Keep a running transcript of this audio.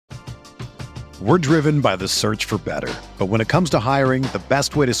We're driven by the search for better. But when it comes to hiring, the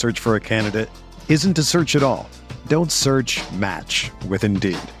best way to search for a candidate isn't to search at all. Don't search, match with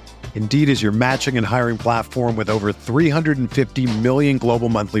Indeed. Indeed is your matching and hiring platform with over 350 million global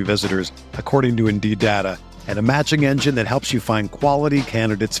monthly visitors, according to Indeed data, and a matching engine that helps you find quality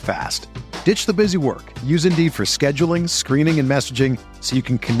candidates fast. Ditch the busy work. Use Indeed for scheduling, screening, and messaging so you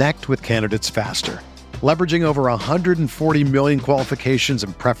can connect with candidates faster. Leveraging over 140 million qualifications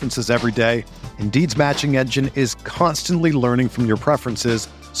and preferences every day, Indeed's matching engine is constantly learning from your preferences,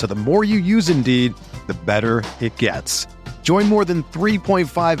 so the more you use Indeed, the better it gets. Join more than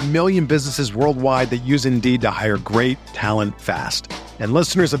 3.5 million businesses worldwide that use Indeed to hire great talent fast. And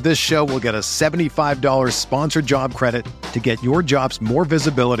listeners of this show will get a $75 sponsored job credit to get your jobs more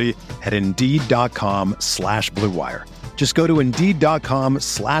visibility at Indeed.com/Blue Wire. Just go to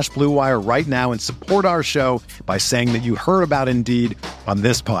Indeed.com/Blue Wire right now and support our show by saying that you heard about Indeed on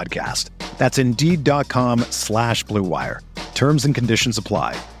this podcast. That's Indeed.com/Blue Wire. Terms and conditions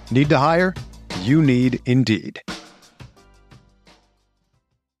apply. Need to hire? You need Indeed.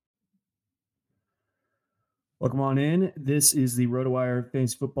 Welcome on in. This is the RotoWire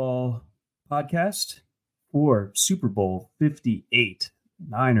Fantasy Football Podcast for Super Bowl 58.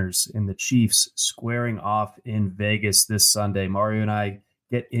 Niners and the Chiefs squaring off in Vegas this Sunday. Mario and I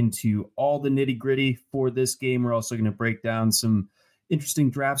get into all the nitty-gritty for this game. We're also going to break down some interesting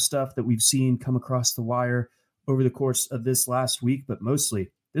draft stuff that we've seen come across the wire over the course of this last week, but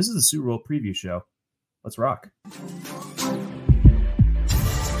mostly this is the Super Bowl preview show. Let's rock.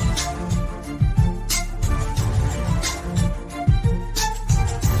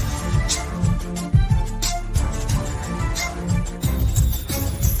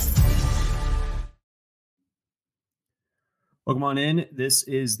 Welcome on in. This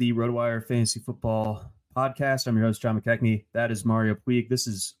is the RotoWire Fantasy Football Podcast. I'm your host, John McKechnie. That is Mario Puig. This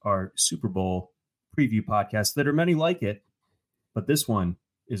is our Super Bowl preview podcast. There are many like it, but this one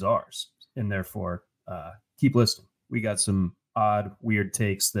is ours. And therefore, keep listening. We got some odd, weird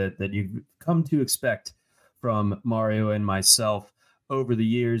takes that you've come to expect from Mario and myself over the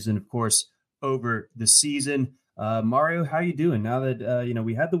years and, of course, over the season. Mario, how you doing now that,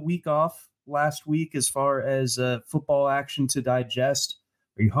 we had the week off last week as far as football action to digest?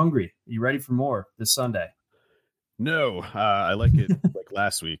 Are you hungry? Are you ready for more this Sunday? No, I like it like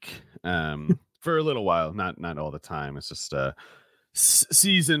last week for a little while, not all the time. It's just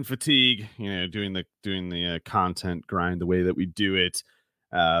season fatigue, doing the content grind the way that we do it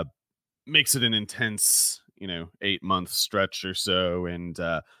makes it an intense 8-month stretch or so, and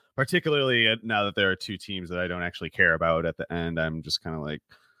particularly now that there are two teams that I don't actually care about at the end, I'm just kind of like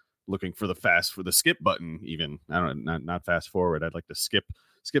looking for the skip button. Even I don't know, not fast forward. I'd like to skip,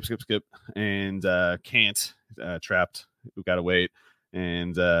 and can't. Trapped. We gotta wait,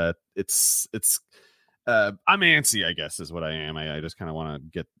 and it's I'm antsy, I guess, is what I am. I just kind of want to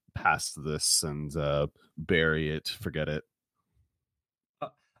get past this and bury it, forget it.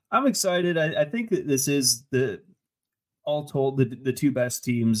 I'm excited. I think that this is all told the two best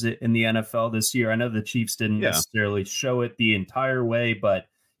teams in the NFL this year. I know the Chiefs didn't necessarily show it the entire way, but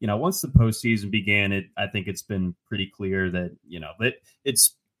once the postseason began, I think it's been pretty clear that, that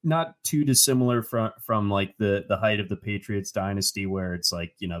it's not too dissimilar from like the height of the Patriots dynasty, where it's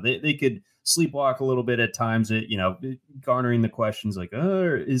like, they could sleepwalk a little bit at times, garnering the questions like,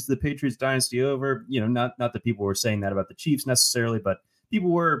 oh, is the Patriots dynasty over? Not that people were saying that about the Chiefs necessarily, but people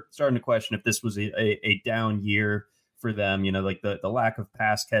were starting to question if this was a down year for them, like the lack of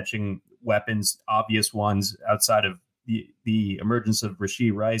pass catching weapons, obvious ones outside of the emergence of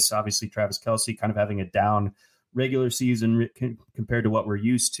Rashee Rice, obviously Travis Kelce kind of having a down regular season compared to what we're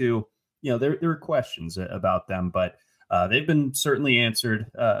used to. There are questions about them, but they've been certainly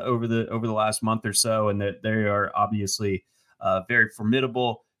answered over the last month or so, and that they are obviously very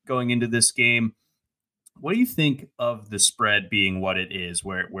formidable going into this game. What do you think of the spread being what it is,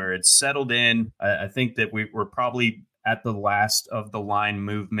 where it's settled in? I think that we're probably at the last of the line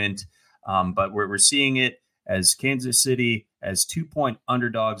movement, but we're seeing it as Kansas City as 2-point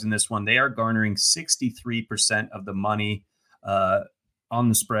underdogs in this one. They are garnering 63% of the money on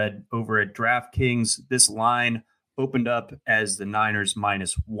the spread over at DraftKings. This line opened up as the Niners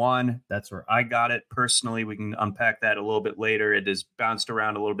 -1. That's where I got it personally. We can unpack that a little bit later. It has bounced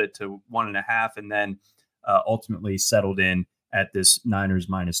around a little bit to 1.5 and then ultimately settled in at this Niners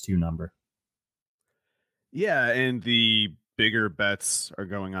 -2 number. Yeah, and the bigger bets are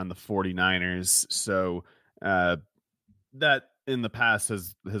going on the 49ers. So that in the past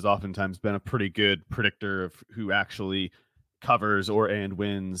has oftentimes been a pretty good predictor of who actually covers and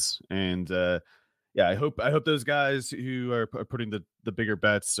wins. And yeah, I hope those guys who are putting the bigger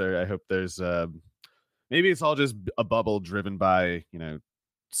bets, or I hope there's maybe it's all just a bubble driven by,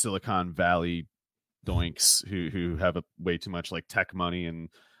 Silicon Valley doinks who have a way too much like tech money, and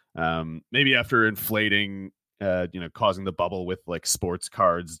maybe after inflating causing the bubble with like sports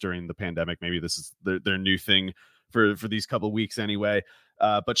cards during the pandemic, maybe this is their new thing for these couple of weeks anyway.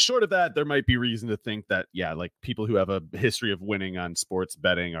 But short of that, there might be reason to think that, yeah, like people who have a history of winning on sports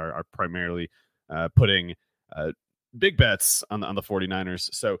betting are primarily putting big bets on the 49ers.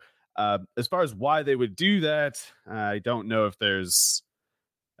 So as far as why they would do that, I don't know if there's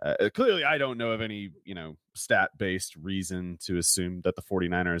clearly, I don't know of any, stat-based reason to assume that the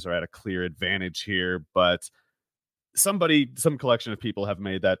 49ers are at a clear advantage here, but some collection of people have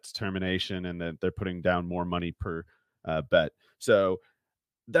made that determination, and that they're putting down more money per bet. So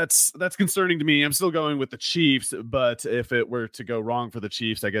that's concerning to me. I'm still going with the Chiefs, but if it were to go wrong for the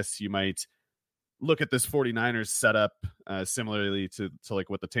Chiefs, I guess you might look at this 49ers setup similarly to like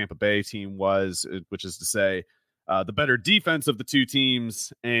what the Tampa Bay team was, which is to say, the better defense of the two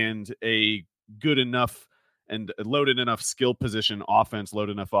teams and a good enough and loaded enough skill position offense,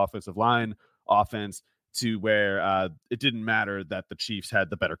 loaded enough offensive line offense to where it didn't matter that the Chiefs had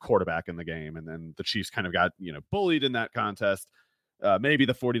the better quarterback in the game. And then the Chiefs kind of got, bullied in that contest. Maybe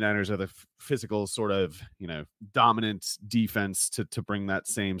the 49ers are the physical sort of, dominant defense to bring that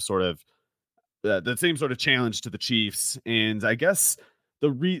same sort of challenge to the Chiefs. And I guess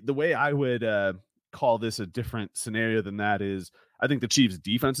the way I would call this a different scenario than that is, I think the Chiefs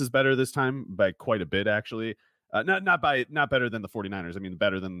defense is better this time by quite a bit, actually. Not better than the 49ers. I mean,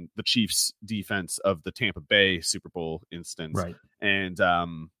 better than the Chiefs defense of the Tampa Bay Super Bowl instance. Right. And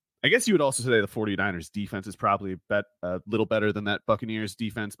I guess you would also say the 49ers defense is probably a little better than that Buccaneers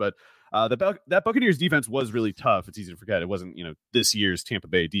defense, but that Buccaneers defense was really tough. It's easy to forget. It wasn't, this year's Tampa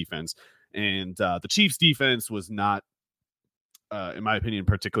Bay defense. And the Chiefs defense was not, in my opinion,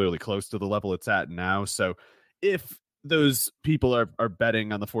 particularly close to the level it's at now. So if those people are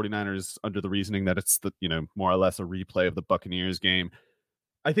betting on the 49ers under the reasoning that it's the, more or less a replay of the Buccaneers game,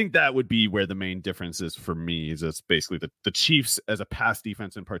 I think that would be where the main difference is for me. Is it's basically the Chiefs as a pass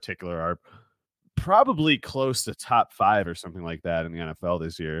defense in particular are probably close to top 5 or something like that in the NFL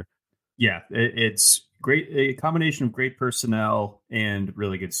this year. Yeah, it's great. A combination of great personnel and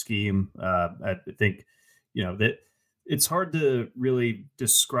really good scheme. I think, that it's hard to really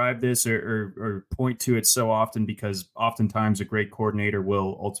describe this or point to it so often, because oftentimes a great coordinator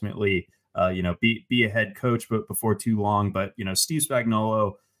will ultimately, be a head coach, but before too long. But, Steve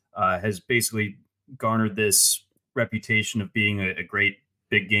Spagnuolo has basically garnered this reputation of being a great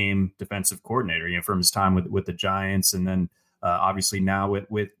big game defensive coordinator, from his time with the Giants, and then obviously now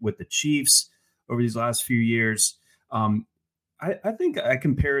with the Chiefs over these last few years. I think I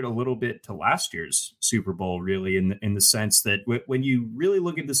compare it a little bit to last year's Super Bowl, really, in the sense that when you really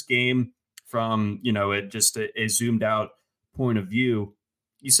look at this game from, just a zoomed out point of view,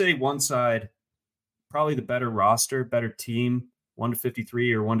 you say one side, probably the better roster, better team,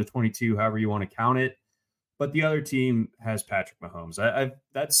 1-53 or 1-22, however you want to count it. But the other team has Patrick Mahomes.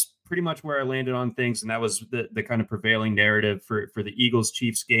 That's pretty much where I landed on things. And that was the kind of prevailing narrative for the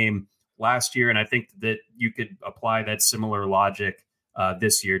Eagles-Chiefs game last year. And I think that you could apply that similar logic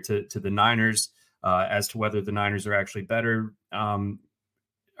this year to the Niners as to whether the Niners are actually better, are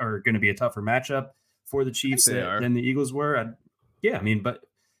going to be a tougher matchup for the Chiefs than the Eagles were. But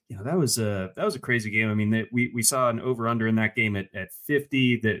that was a crazy game. I mean, we saw an over-under in that game at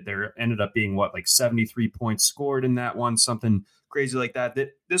 50. That there ended up being like 73 points scored in that one, something crazy like that.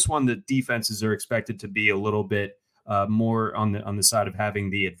 This one, the defenses are expected to be a little bit more on the side of having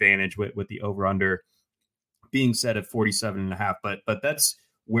the advantage with the over-under being set at 47.5. But that's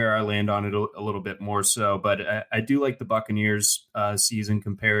where I land on it a little bit more so. But I do like the Buccaneers season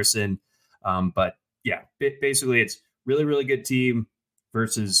comparison. But yeah, basically it's really, really good team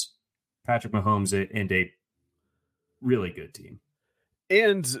versus Patrick Mahomes and a really good team.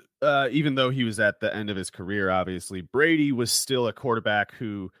 And even though he was at the end of his career, obviously, Brady was still a quarterback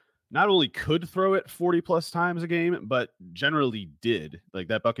who not only could throw it 40 plus times a game, but generally did. Like,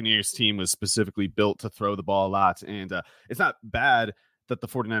 that Buccaneers team was specifically built to throw the ball a lot. And it's not bad that the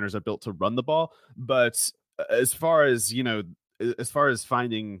 49ers are built to run the ball. But as far as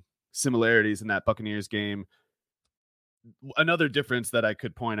finding similarities in that Buccaneers game, another difference that I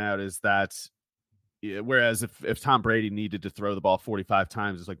could point out is that whereas if Tom Brady needed to throw the ball 45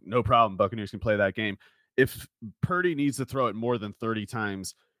 times, it's like, no problem, Buccaneers can play that game. If Purdy needs to throw it more than 30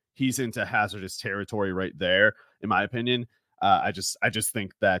 times, he's into hazardous territory right there, in my opinion. I just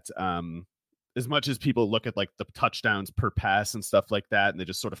think that as much as people look at like the touchdowns per pass and stuff like that, and they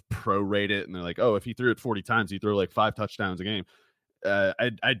just sort of prorate it, and they're like, oh, if he threw it 40 times, he threw like 5 touchdowns a game.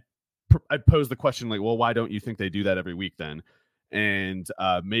 I'd pose the question like, well, why don't you think they do that every week then? And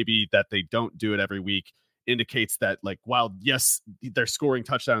maybe that they don't do it every week indicates that, like, while yes, they're scoring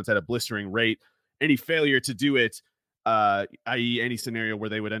touchdowns at a blistering rate, any failure to do it, i.e. any scenario where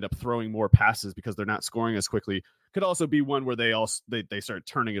they would end up throwing more passes because they're not scoring as quickly, could also be one where they start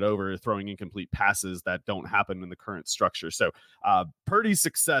turning it over, throwing incomplete passes that don't happen in the current structure. So Purdy's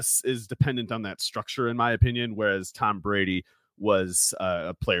success is dependent on that structure, in my opinion, whereas Tom Brady was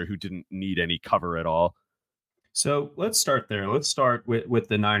a player who didn't need any cover at all. So let's start there. Let's start with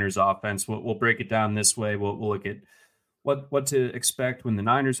the Niners offense. We'll break it down this way. We'll look at what to expect when the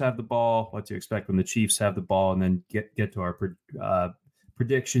Niners have the ball, what to expect when the Chiefs have the ball, and then get to our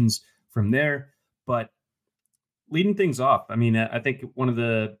predictions from there. But leading things off, I mean, I think one of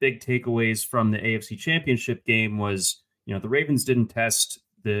the big takeaways from the AFC Championship game was, the Ravens didn't test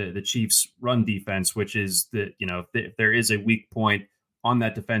the Chiefs' run defense, which is if there is a weak point on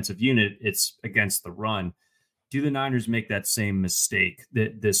that defensive unit, it's against the run. Do the Niners make that same mistake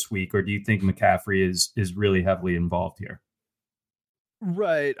this week, or do you think McCaffrey is really heavily involved here?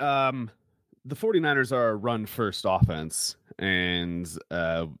 Right. The 49ers are a run-first offense, and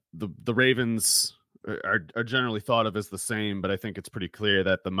the Ravens are generally thought of as the same, but I think it's pretty clear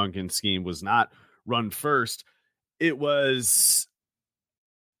that the Monken scheme was not run-first. It was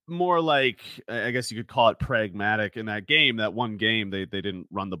more like, I guess you could call it pragmatic in that game. That one game, they didn't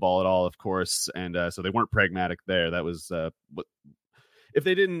run the ball at all, of course, and so they weren't pragmatic there. That was what if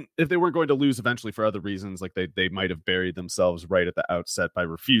they weren't going to lose eventually for other reasons, like they might have buried themselves right at the outset by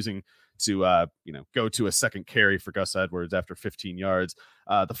refusing to go to a second carry for Gus Edwards after 15 yards.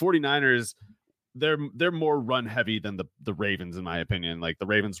 The 49ers, they're more run heavy than the Ravens, in my opinion. Like, the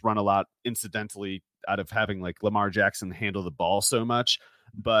Ravens run a lot incidentally out of having like Lamar Jackson handle the ball so much,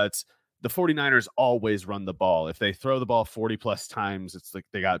 but the 49ers always run the ball. If they throw the ball 40 plus times, it's like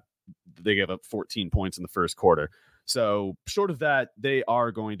they gave up 14 points in the first quarter. So short of that, they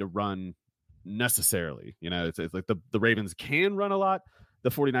are going to run necessarily. It's like the Ravens can run a lot. The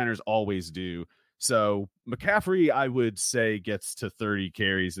 49ers always do. So McCaffrey, I would say, gets to 30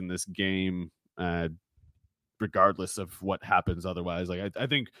 carries in this game, regardless of what happens otherwise. Like, I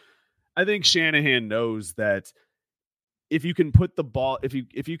think Shanahan knows that if you can put the ball, if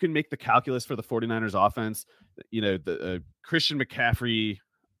you can make the calculus for the 49ers offense, the Christian McCaffrey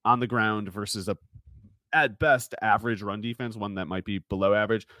on the ground versus at best average run defense, one that might be below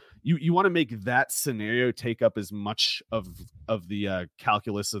average, you want to make that scenario take up as much of the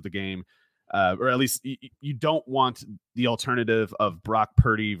calculus of the game, or at least you don't want the alternative of Brock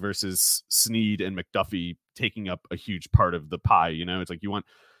Purdy versus Snead and McDuffie taking up a huge part of the pie. It's like you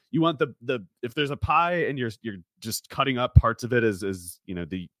want the if there's a pie and you're just cutting up parts of it as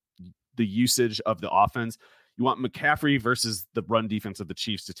the usage of the offense, you want McCaffrey versus the run defense of the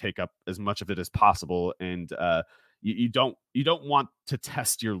Chiefs to take up as much of it as possible. And you don't want to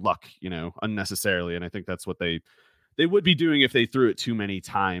test your luck, unnecessarily. And I think that's what they would be doing if they threw it too many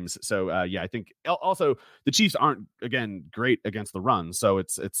times. So I think also the Chiefs aren't, again, great against the run. So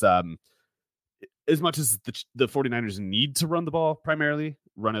it's as much as the 49ers need to run the ball, primarily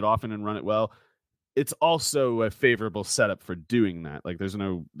run it often and run it well, it's also a favorable setup for doing that. Like, there's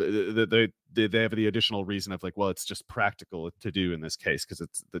no, they have the additional reason of like, well, it's just practical to do in this case because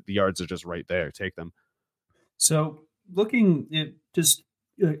it's the yards are just right there. Take them. So looking at just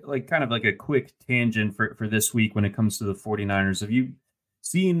like kind of like a quick tangent for this week when it comes to the 49ers, have you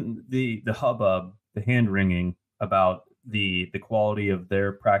seen the hubbub, the hand wringing about the quality of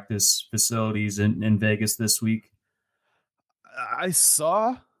their practice facilities in Vegas this week? I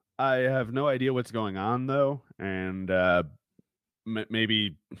saw. I have no idea what's going on though, and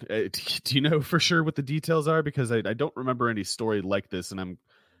maybe do you know for sure what the details are? Because I don't remember any story like this, and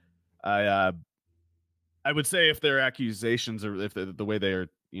I would say if their accusations or if the way they are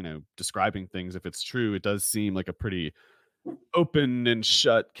describing things, if it's true, it does seem like a pretty open and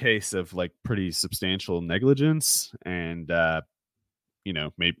shut case of like pretty substantial negligence, and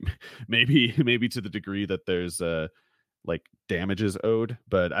maybe to the degree that there's like damages owed,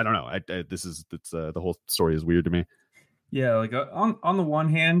 but I don't know. The whole story is weird to me. Yeah, like on the one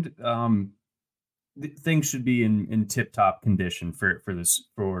hand, things should be in tip top condition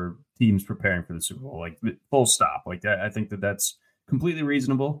for teams preparing for the Super Bowl, like full stop. Like I think that's completely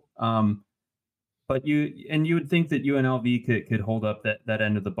reasonable. But you would think that UNLV could hold up that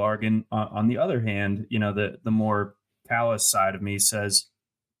end of the bargain. On the other hand, the more callous side of me says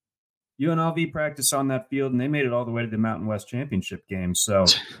UNLV practiced on that field and they made it all the way to the Mountain West Championship game. So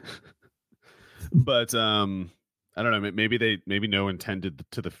But I don't know. Maybe no intended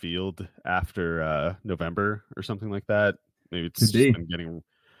to the field after November or something like that. Maybe it's Could just be. been getting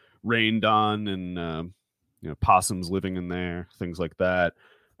rained on and possums living in there, things like that.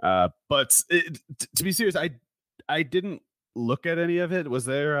 But to be serious, I didn't look at any of it. Was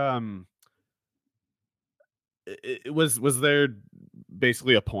there was there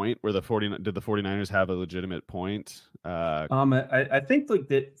basically a point where the 49ers have a legitimate point? I think like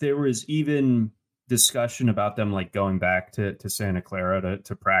that there was even discussion about them like going back to Santa Clara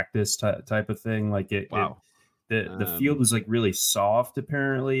to practice type of thing. Like Wow. the field was like really soft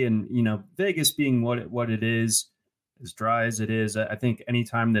apparently, and Vegas being what it is, as dry as it is, I think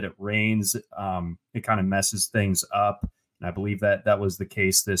anytime that it rains, it kind of messes things up. And I believe that was the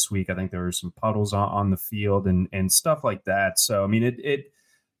case this week. I think there were some puddles on the field and stuff like that. So I mean, it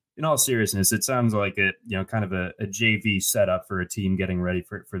in all seriousness, it sounds like kind of a JV setup for a team getting ready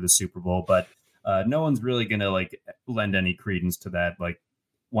for the Super Bowl, but no one's really going to like lend any credence to that. Like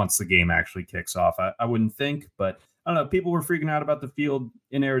once the game actually kicks off, I wouldn't think, but I don't know. People were freaking out about the field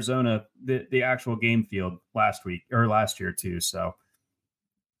in Arizona, the actual game field last year too. So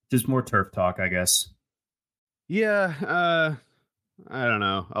just more turf talk, I guess. Yeah. I don't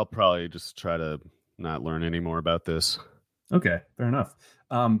know. I'll probably just try to not learn any more about this. Okay, fair enough.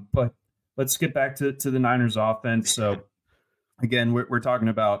 But let's get back to the Niners offense. So again, we're talking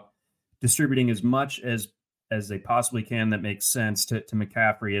about distributing as much as they possibly can that makes sense to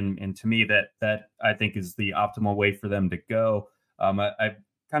McCaffrey, and to me that I think is the optimal way for them to go. I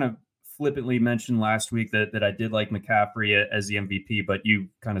kind of flippantly mentioned last week that I did like McCaffrey as the MVP, but you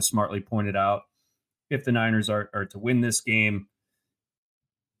kind of smartly pointed out if the Niners are to win this game,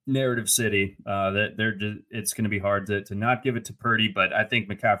 narrative city, that it's going to be hard to not give it to Purdy, but I think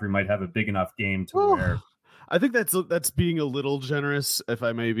McCaffrey might have a big enough game to where I think that's being a little generous, if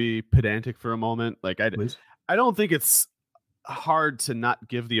I may be pedantic for a moment. Like I don't think it's hard to not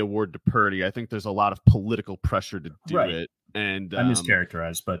give the award to Purdy. I think there's a lot of political pressure to do it, and I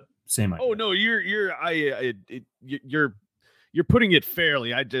mischaracterized, but same idea. Oh no, you're putting it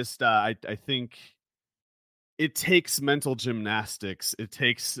fairly. I just I think it takes mental gymnastics. It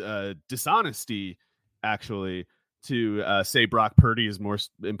takes dishonesty, actually, to say Brock Purdy is more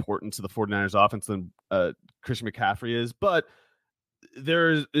important to the 49ers offense than Christian McCaffrey is. But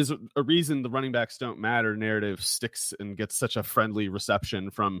there is a reason the running backs don't matter narrative sticks and gets such a friendly reception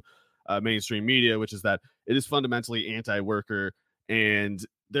from mainstream media, which is that it is fundamentally anti-worker, and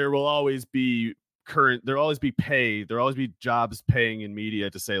there will always be pay. There will always be jobs paying in media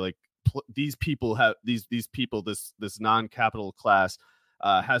to say like, these people have these people, this non-capital class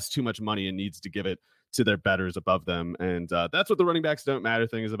has too much money and needs to give it to their betters above them, and that's what the running backs don't matter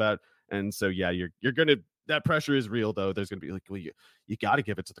thing is about. And so yeah, you're gonna, that pressure is real though. There's gonna be like, well, you got to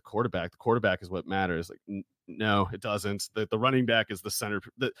give it to the quarterback. The quarterback is what matters. Like no, it doesn't. The running back is the center.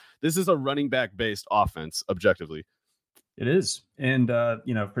 This is a running back based offense, objectively. It is, and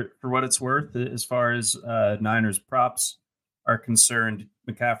for what it's worth, as far as Niners props are concerned,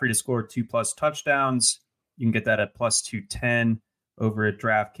 McCaffrey to score 2+ touchdowns, you can get that at +210 over at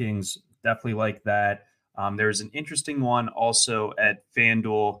DraftKings. Definitely like that. There's an interesting one also at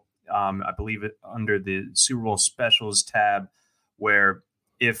FanDuel, I believe it under the Super Bowl specials tab, where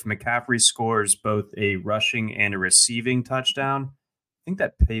if McCaffrey scores both a rushing and a receiving touchdown, I think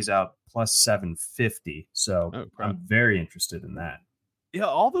that pays out +750. So I'm very interested in that. Yeah,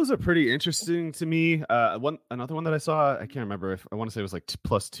 all those are pretty interesting to me. Another one that I saw, I can't remember if I want to say it was like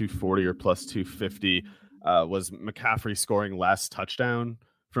 +240 or +250, was McCaffrey scoring last touchdown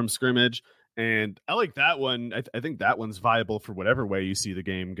from scrimmage. And I like that one. I think that one's viable for whatever way you see the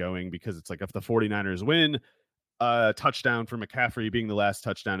game going, because it's like if the 49ers win, touchdown for McCaffrey being the last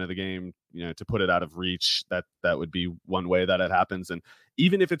touchdown of the game, to put it out of reach, that would be one way that it happens. And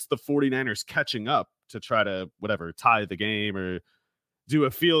even if it's the 49ers catching up to try to tie the game or do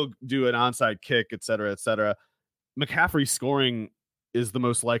an onside kick, et cetera, McCaffrey scoring is the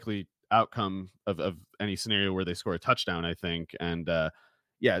most likely outcome of any scenario where they score a touchdown, I think. And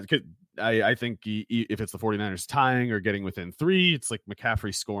I think if it's the 49ers tying or getting within 3, it's like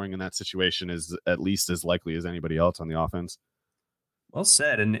McCaffrey scoring in that situation is at least as likely as anybody else on the offense. Well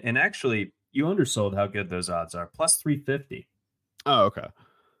said. And actually, you undersold how good those odds are. +350. Oh, okay.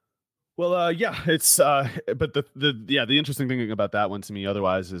 Well, yeah, it's but the interesting thing about that one to me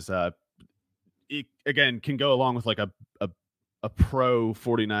otherwise is it again can go along with like a pro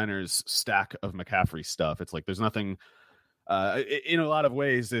 49ers stack of McCaffrey stuff. It's like there's nothing in a lot of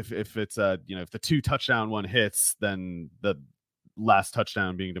ways, if it's if the 2 touchdown one hits, then the last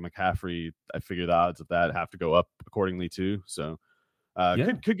touchdown being to McCaffrey, I figure the odds of that have to go up accordingly too. So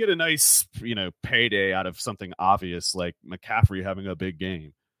Could get a nice, payday out of something obvious like McCaffrey having a big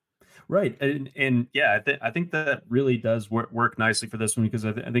game. Right. And yeah, I think that really does work nicely for this one, because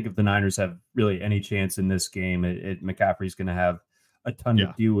I think if the Niners have really any chance in this game, McCaffrey's going to have a ton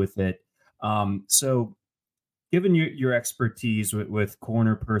to do with it. So given your expertise with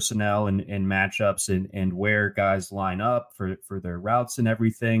corner personnel and matchups and where guys line up for their routes and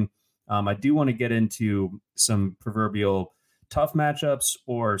everything, I do want to get into some proverbial tough matchups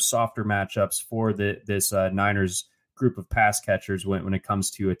or softer matchups for this Niners group of pass catchers when it comes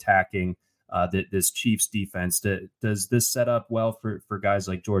to attacking this Chiefs defense. Does this set up well for guys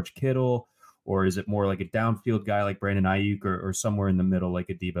like George Kittle, or is it more like a downfield guy like Brandon Ayuk, or somewhere in the middle like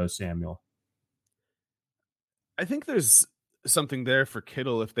a Deebo Samuel? I think there's something there for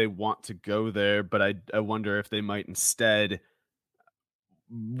Kittle if they want to go there, but I wonder if they might instead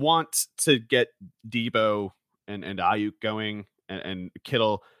want to get Deebo and Ayuk going, and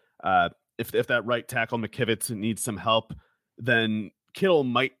Kittle. If that right tackle McKivitz needs some help, then Kittle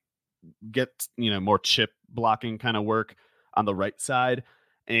might get more chip blocking kind of work on the right side.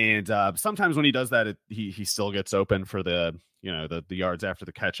 And sometimes when he does that, he still gets open for the yards after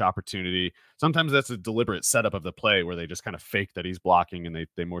the catch opportunity. Sometimes that's a deliberate setup of the play where they just kind of fake that he's blocking, and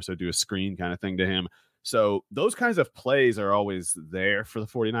they more so do a screen kind of thing to him. So those kinds of plays are always there for the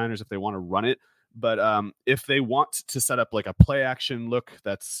 49ers if they want to run it. But if they want to set up like a play action look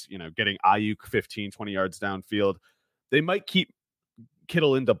that's, getting Ayuk 15, 20 yards downfield, they might keep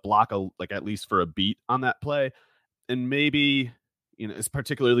Kittle into block at least for a beat on that play. And maybe, it's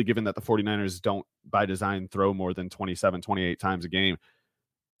particularly given that the 49ers don't by design throw more than 27, 28 times a game.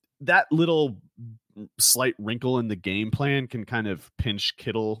 That little slight wrinkle in the game plan can kind of pinch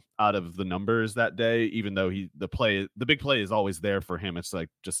Kittle out of the numbers that day, even though the big play is always there for him. It's like,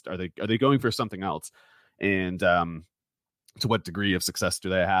 just, are they going for something else? And to what degree of success do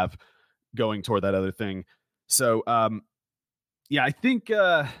they have going toward that other thing? So I think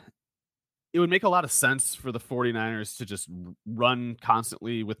it would make a lot of sense for the 49ers to just run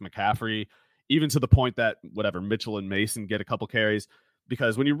constantly with McCaffrey, even to the point that Mitchell and Mason get a couple carries.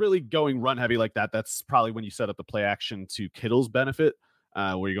 Because when you're really going run heavy like that, that's probably when you set up the play action to Kittle's benefit,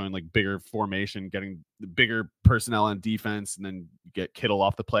 where you're going like bigger formation, getting the bigger personnel on defense, and then you get Kittle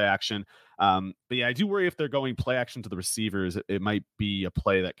off the play action. But yeah, I do worry if they're going play action to the receivers, it might be a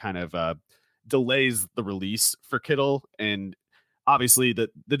play that kind of delays the release for Kittle. And obviously the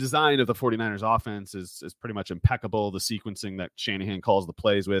design of the 49ers offense is pretty much impeccable. The sequencing that Shanahan calls the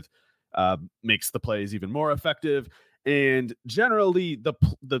plays with makes the plays even more effective. And generally the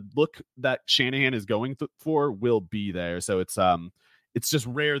look that Shanahan is going for will be there. So it's just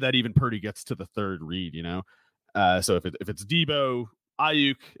rare that even Purdy gets to the third read, so if it's Deebo,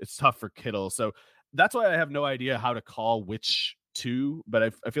 Ayuk, it's tough for Kittle. So that's why I have no idea how to call which two,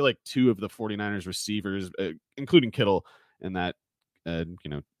 but I feel like two of the 49ers receivers, including Kittle in that,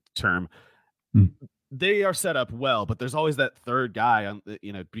 term, they are set up well, but there's always that third guy on,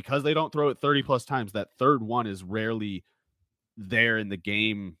 because they don't throw it 30 plus times. That third one is rarely there in the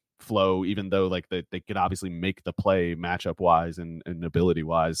game flow, even though like they could obviously make the play matchup wise and ability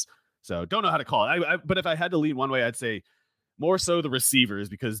wise. So don't know how to call it. But if I had to lean one way, I'd say more so the receivers,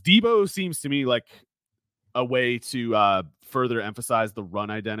 because Deebo seems to me like a way to further emphasize the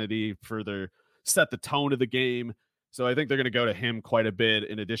run identity, further set the tone of the game. So I think they're going to go to him quite a bit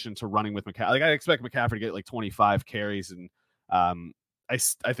in addition to running with McCaffrey. Like I expect McCaffrey to get like 25 carries, and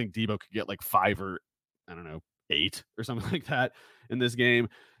I think Deebo could get like 5 or 8 or something like that in this game.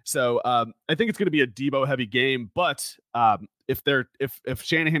 So I think it's going to be a Deebo heavy game. But if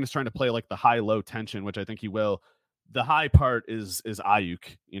Shanahan is trying to play like the high low tension, which I think he will, the high part is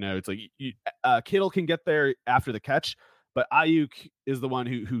Ayuk. It's like Kittle can get there after the catch, but Ayuk is the one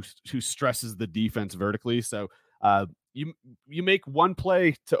who stresses the defense vertically. So you make one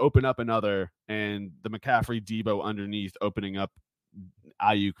play to open up another, and the McCaffrey Deebo underneath opening up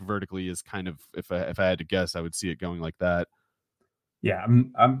Ayuk vertically is kind of, if I had to guess, I would see it going like that. Yeah,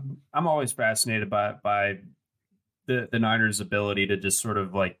 I'm always fascinated by the Niners' ability to just sort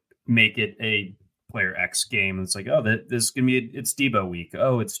of like make it a player X game. It's like, oh, this is gonna be it's Deebo week.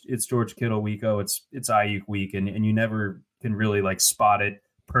 Oh, it's George Kittle week. Oh, it's Ayuk week, and you never can really like spot it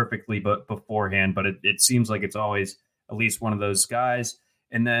perfectly but beforehand, but it seems like it's always at least one of those guys.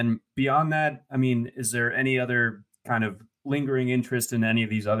 And then beyond that, I mean, is there any other kind of lingering interest in any of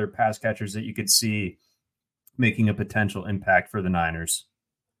these other pass catchers that you could see making a potential impact for the Niners?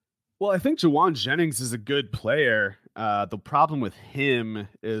 Well, I think Jauan Jennings is a good player. The problem with him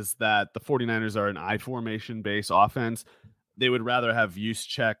is that the 49ers are an I formation based offense. They would rather have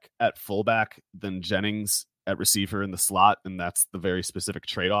Juszczyk at fullback than Jennings at receiver in the slot, and that's the very specific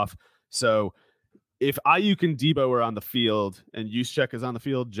trade-off. So if Ayuk and Debo are on the field and Juszczyk is on the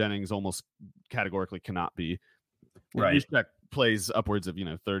field, Jennings almost categorically cannot be. Right. Juszczyk plays upwards of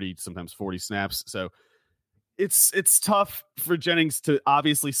 30, sometimes 40 snaps. So it's tough for Jennings to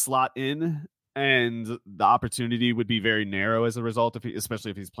obviously slot in, and the opportunity would be very narrow as a result, especially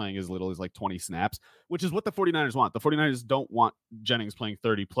if he's playing as little as like 20 snaps, which is what the 49ers want. The 49ers don't want Jennings playing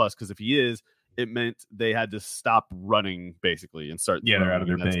 30 plus, because if he is, it meant they had to stop running basically and start. Yeah, they're out of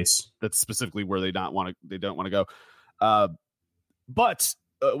their base. That's specifically where they don't want to go. But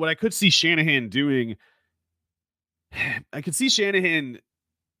what I could see Shanahan doing, I could see Shanahan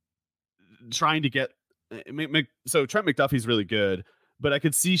trying to get. So Trent McDuffie's really good, but I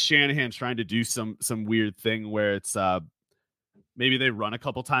could see Shanahan trying to do some weird thing where it's maybe they run a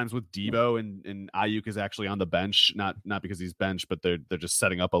couple times with Debo and Ayuk is actually on the bench, not because he's benched, but they're just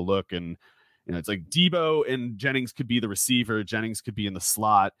setting up a look, and it's like Debo and Jennings could be the receiver, Jennings could be in the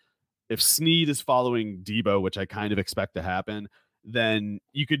slot. If Snead is following Debo, which I kind of expect to happen, then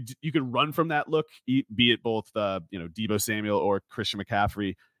you could run from that look, be it both Debo Samuel or Christian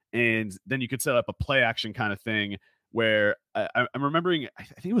McCaffrey, and then you could set up a play action kind of thing where I'm remembering, I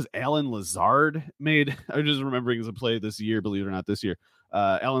think it was Alan Lazard made. I'm just remembering as a play this year, believe it or not, this year,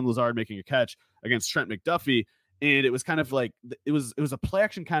 Alan Lazard making a catch against Trent McDuffie. And it was kind of like, it was a play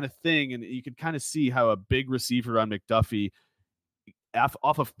action kind of thing. And you could kind of see how a big receiver on McDuffie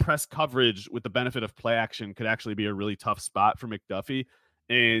off of press coverage with the benefit of play action could actually be a really tough spot for McDuffie.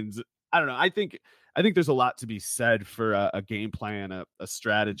 And I don't know. I think there's a lot to be said for a game plan, a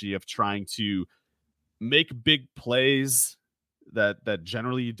strategy of trying to make big plays that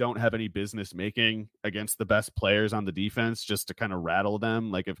generally you don't have any business making against the best players on the defense, just to kind of rattle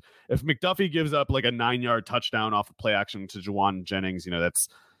them. Like if McDuffie gives up like a 9-yard touchdown off of play action to Jauan Jennings,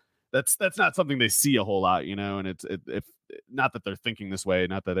 that's not something they see a whole lot, and it's if not that they're thinking this way,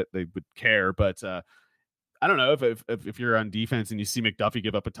 not that they would care, but I don't know, if you're on defense and you see McDuffie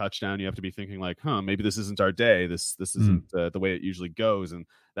give up a touchdown, you have to be thinking like, maybe this isn't our day. This isn't the way it usually goes. And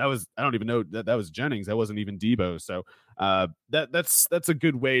that was, I don't even know that was Jennings. That wasn't even Debo. So that's a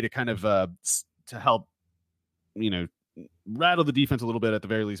good way to kind of to help, rattle the defense a little bit, at the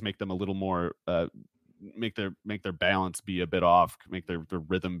very least, make them a little more, make their balance be a bit off, make their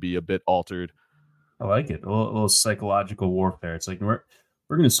rhythm be a bit altered. I like it. A little psychological warfare. It's like,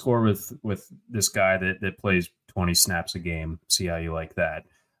 we're going to score with this guy that plays 20 snaps a game. See how you like that.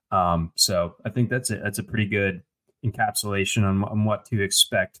 So I think that's a pretty good encapsulation on what to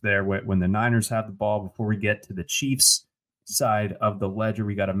expect there when the Niners have the ball. Before we get to the Chiefs side of the ledger,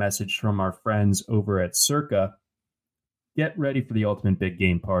 we got a message from our friends over at Circa. Get ready for the ultimate big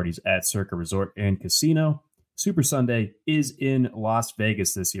game parties at Circa Resort and Casino. Super Sunday is in Las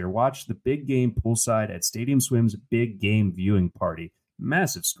Vegas this year. Watch the big game poolside at Stadium Swim's Big Game Viewing Party.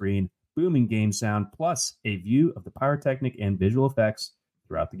 Massive screen, booming game sound, plus a view of the pyrotechnic and visual effects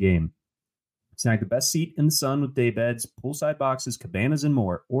throughout the game. Snag the best seat in the sun with day beds, poolside boxes, cabanas, and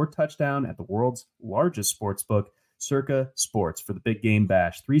more, or touchdown at the world's largest sports book, Circa Sports, for the Big Game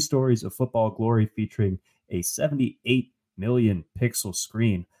Bash. 3 stories of football glory featuring a 78 million pixel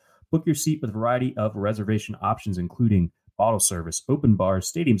screen. Book your seat with a variety of reservation options, including bottle service, open bars,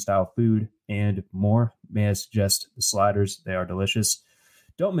 stadium-style food, and more. May I suggest the sliders? They are delicious.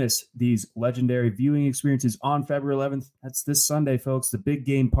 Don't miss these legendary viewing experiences on February 11th. That's this Sunday, folks. The big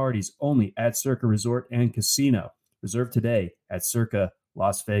game parties only at Circa Resort and Casino. Reserve today at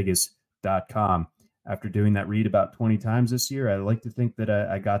circalasvegas.com. After doing that read about 20 times this year, I like to think that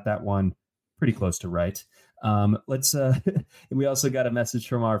I got that one pretty close to right. And we also got a message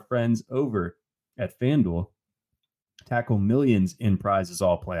from our friends over at FanDuel. Tackle millions in prizes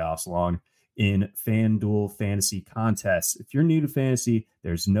all playoffs long in FanDuel fantasy contests. If you're new to fantasy,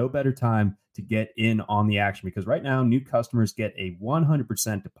 there's no better time to get in on the action, because right now new customers get a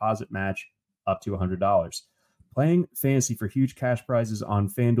 100% deposit match up to $100. Playing fantasy for huge cash prizes on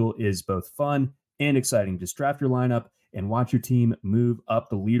FanDuel is both fun and exciting. Just draft your lineup and watch your team move up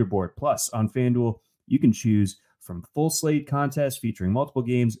the leaderboard. Plus, on FanDuel, you can choose from full slate contests featuring multiple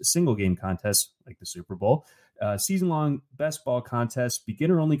games, single game contests like the Super Bowl, season-long best ball contests,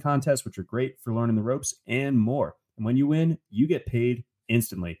 beginner-only contests, which are great for learning the ropes, and more. And when you win, you get paid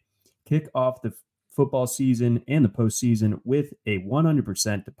instantly. Kick off the football season and the postseason with a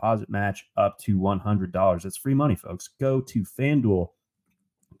 100% deposit match up to $100. That's free money, folks. Go to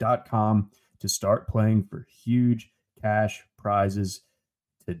FanDuel.com to start playing for huge cash prizes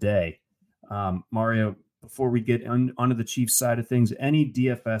today. Mario, before we get onto the Chiefs side of things, any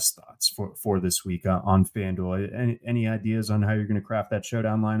DFS thoughts for this week on FanDuel? Any ideas on how you're going to craft that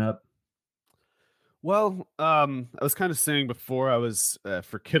showdown lineup? Well, I was kind of saying before, I was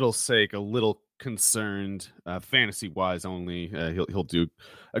for Kittle's sake a little concerned, fantasy wise only. He'll do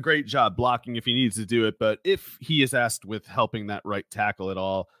a great job blocking if he needs to do it, but if he is asked with helping that right tackle at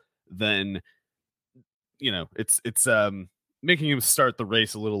all, then it's making him start the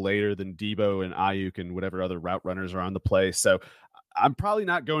race a little later than Debo and Ayuk and whatever other route runners are on the play. So I'm probably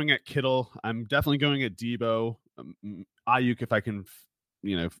not going at Kittle. I'm definitely going at Debo, Ayuk if I can,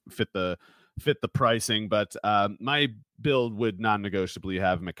 fit the pricing, but my build would non-negotiably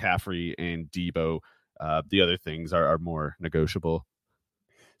have McCaffrey and Debo. The other things are more negotiable.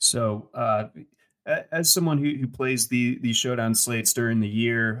 So as someone who plays the showdown slates during the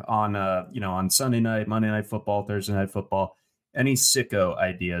year on Sunday night, Monday Night Football, Thursday Night Football, any sicko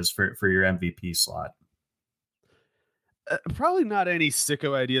ideas for your MVP slot? Probably not any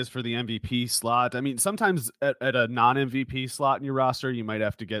sicko ideas for the MVP slot. I mean, sometimes at a non-MVP slot in your roster, you might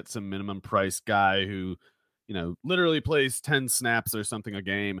have to get some minimum price guy who, literally plays 10 snaps or something a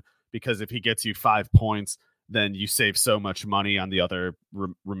game, because if he gets you 5 points, then you save so much money on the other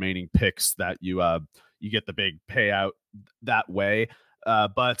remaining picks that you get the big payout that way.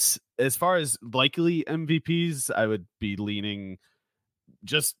 But as far as likely MVPs, I would be leaning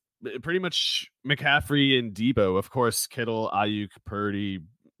just pretty much McCaffrey and Debo. Of course, Kittle, Ayuk, Purdy,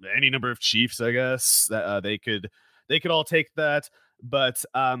 any number of Chiefs, I guess that they could all take that. But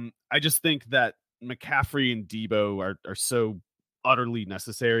I just think that McCaffrey and Debo are so utterly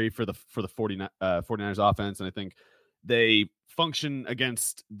necessary for the 49ers offense, and I think they function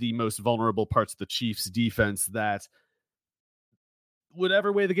against the most vulnerable parts of the Chiefs defense that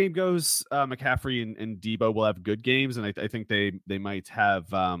whatever way the game goes, McCaffrey and Debo will have good games, and I think they might have,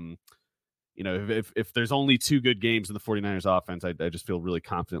 if there's only two good games in the 49ers offense, I just feel really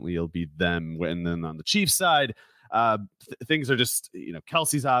confidently it'll be them. And then on the Chiefs side, things are just,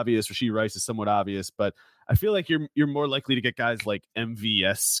 Kelsey's obvious, Rashee Rice is somewhat obvious, but I feel like you're more likely to get guys like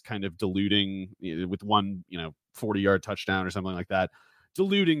MVS kind of diluting with one, 40-yard touchdown or something like that,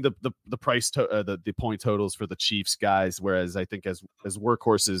 diluting the price the point totals for the Chiefs guys, whereas I think as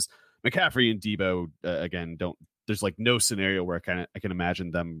workhorses, McCaffrey and Debo again there's like no scenario where I can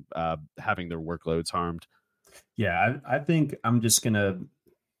imagine them having their workloads harmed. Yeah, I think I'm just gonna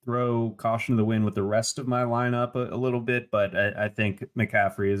throw caution to the wind with the rest of my lineup a little bit, but I think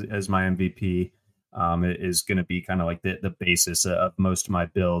McCaffrey as my MVP is going to be kind of like the basis of most of my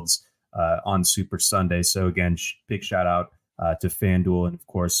builds on Super Sunday. So again, big shout out to FanDuel, and of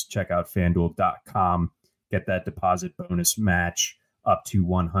course check out FanDuel.com. Get that deposit bonus match up to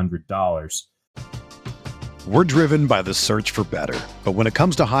 $100. We're driven by the search for better, but when it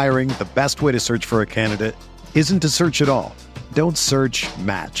comes to hiring, the best way to search for a candidate isn't to search at all. Don't search,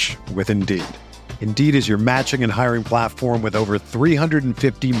 match with Indeed. Indeed is your matching and hiring platform with over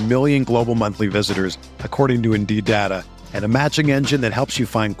 350 million global monthly visitors, according to Indeed data, and a matching engine that helps you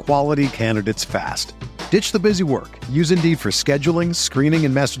find quality candidates fast. Ditch the busy work. Use Indeed for scheduling, screening,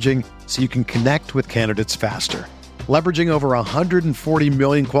 and messaging so you can connect with candidates faster. Leveraging over 140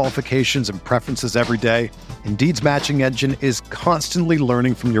 million qualifications and preferences every day, Indeed's matching engine is constantly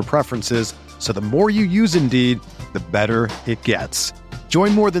learning from your preferences, so the more you use Indeed, the better it gets.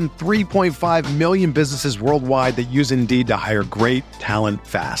 Join more than 3.5 million businesses worldwide that use Indeed to hire great talent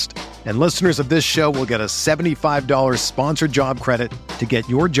fast. And listeners of this show will get a $75 sponsored job credit to get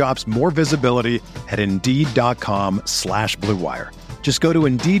your jobs more visibility at Indeed.com/Blue Wire. Just go to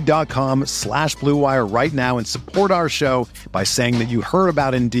Indeed.com/Blue Wire right now and support our show by saying that you heard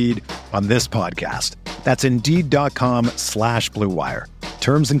about Indeed on this podcast. That's Indeed.com/Blue Wire.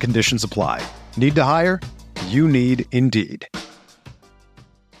 Terms and conditions apply. Need to hire? You need Indeed.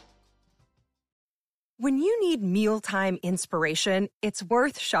 When you need mealtime inspiration, it's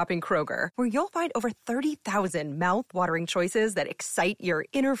worth shopping Kroger, where you'll find over 30,000 mouth-watering choices that excite your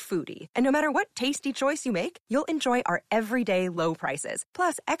inner foodie. And no matter what tasty choice you make, you'll enjoy our everyday low prices,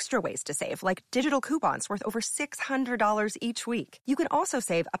 plus extra ways to save, like digital coupons worth over $600 each week. You can also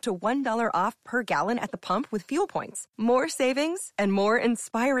save up to $1 off per gallon at the pump with fuel points. More savings and more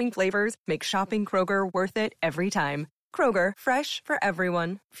inspiring flavors make shopping Kroger worth it every time. Kroger, fresh for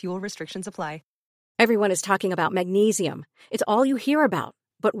everyone. Fuel restrictions apply. Everyone is talking about magnesium. It's all you hear about.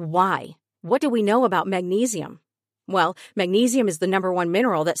 But why? What do we know about magnesium? Well, magnesium is the number one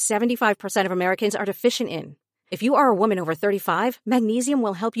mineral that 75% of Americans are deficient in. If you are a woman over 35, magnesium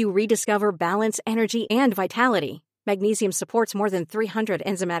will help you rediscover balance, energy, and vitality. Magnesium supports more than 300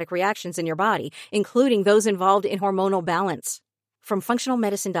 enzymatic reactions in your body, including those involved in hormonal balance. From functional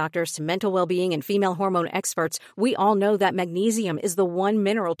medicine doctors to mental well-being and female hormone experts, we all know that magnesium is the one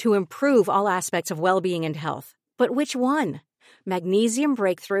mineral to improve all aspects of well-being and health. But which one? Magnesium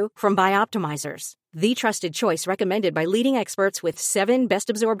Breakthrough from Bioptimizers, the trusted choice recommended by leading experts with 7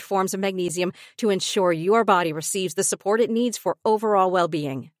 best-absorbed forms of magnesium to ensure your body receives the support it needs for overall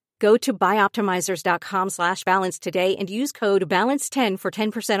well-being. Go to bioptimizers.com/balance today and use code BALANCE10 for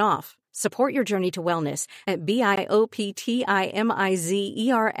 10% off. Support your journey to wellness at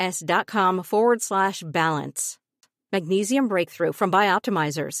bioptimizers.com/balance. Magnesium Breakthrough from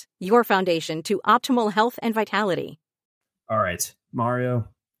Bioptimizers, your foundation to optimal health and vitality. All right, Mario,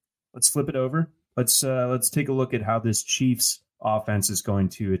 let's flip it over. Let's take a look at how this Chiefs offense is going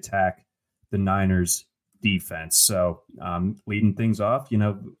to attack the Niners defense. So, leading things off,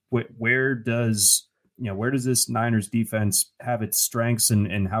 where does this Niners defense have its strengths,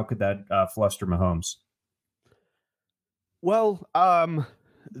 and how could that fluster Mahomes? Well, I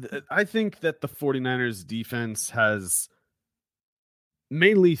think that the 49ers defense has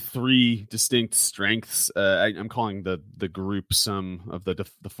mainly 3 distinct strengths. I'm calling the group some of the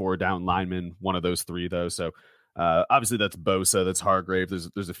 4 down linemen one of those 3, though. So obviously that's Bosa, that's Hargrave.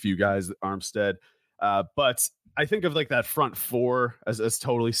 There's a few guys, Armstead. But I think of like that front 4 as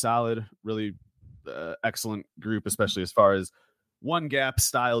totally solid, really excellent group, especially as far as one gap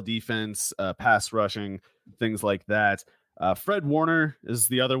style defense, pass rushing, things like that. Fred Warner is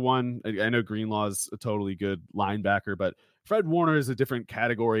the other one. I know Greenlaw is a totally good linebacker, but Fred Warner is a different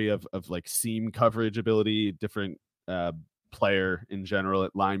category of like seam coverage ability, different player in general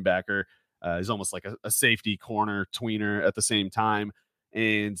at linebacker. He's almost like a safety corner tweener at the same time.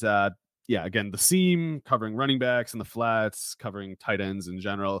 And again, the seam covering running backs and the flats, covering tight ends in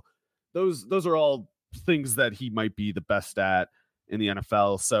general. Those are all things that he might be the best at in the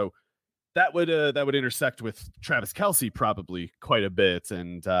NFL. So that would intersect with Travis Kelce probably quite a bit.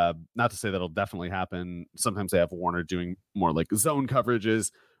 And not to say that'll definitely happen. Sometimes they have Warner doing more like zone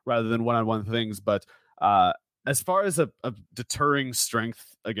coverages rather than one-on-one things. But as far as a deterring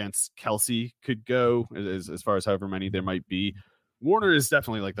strength against Kelce could go, as far as however many there might be, Warner is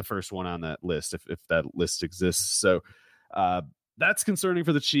definitely like the first one on that list, if that list exists. So that's concerning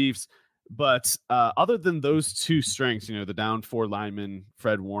for the Chiefs. But other than those 2 strengths, the down 4 linemen,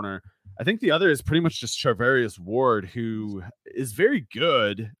 Fred Warner, I think the other is pretty much just Charvarius Ward, who is very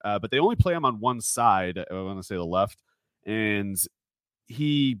good, but they only play him on one side. I want to say the left, and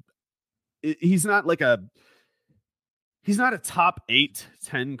he's not like he's not a top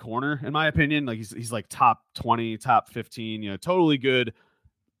 8-10 corner in my opinion. Like he's like top 20, top 15. Totally good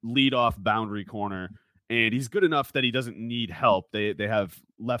leadoff boundary corner, and he's good enough that he doesn't need help. They have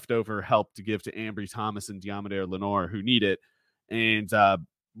leftover help to give to Ambry Thomas and Diomede Lenoir who need it, and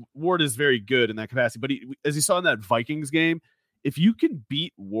Ward is very good in that capacity. But as you saw in that Vikings game, if you can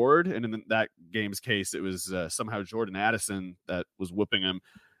beat Ward, and in that game's case, it was somehow Jordan Addison that was whooping him.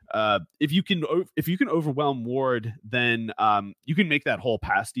 If you can overwhelm Ward, then you can make that whole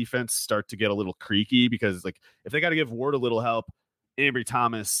pass defense start to get a little creaky, because like if they got to give Ward a little help, Ambry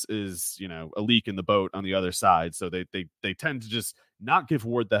Thomas is a leak in the boat on the other side, so they tend to just not give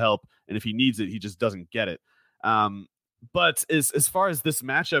Ward the help, and if he needs it, he just doesn't get it. But as far as this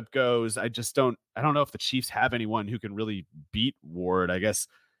matchup goes, I don't know if the Chiefs have anyone who can really beat Ward. I guess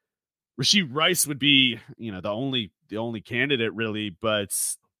Rashee Rice would be, the only candidate really, but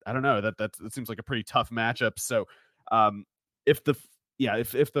I don't know, that seems like a pretty tough matchup. So if the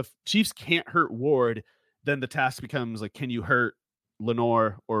Chiefs can't hurt Ward, then the task becomes like, can you hurt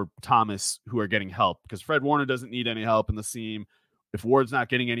Lenoir or Thomas, who are getting help? Because Fred Warner doesn't need any help in the seam. If Ward's not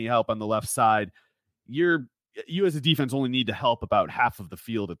getting any help on the left side, you as a defense only need to help about half of the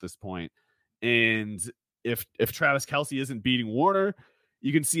field at this point. And if Travis Kelce isn't beating Warner,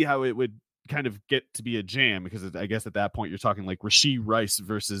 you can see how it would kind of get to be a jam, because I guess at that point you're talking like Rashee Rice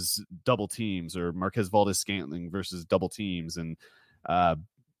versus double teams, or Marquez Valdes-Scantling versus double teams. And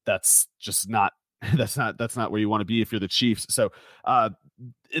that's just not, that's not where you want to be if you're the Chiefs. So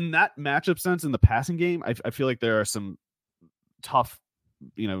in that matchup sense, in the passing game, I feel like there are some tough,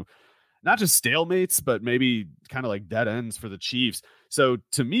 not just stalemates, but maybe kind of like dead ends for the Chiefs. So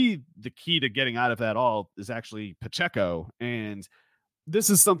to me, the key to getting out of that all is actually Pacheco. And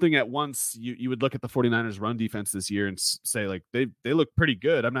this is something at once you would look at the 49ers run defense this year and say like, they look pretty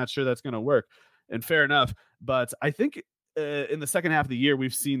good. I'm not sure that's going to work, and fair enough. But I think in the second half of the year,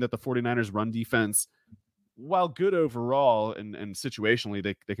 we've seen that the 49ers run defense, while good overall and situationally,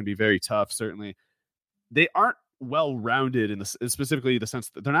 they can be very tough. Certainly they aren't well-rounded in specifically the sense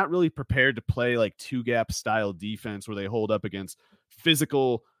that they're not really prepared to play like 2-gap style defense where they hold up against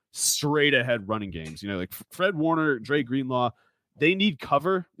physical straight ahead running games. Like Fred Warner, Dre Greenlaw, they need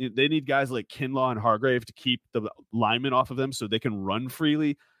cover. They need guys like Kinlaw and Hargrave to keep the linemen off of them so they can run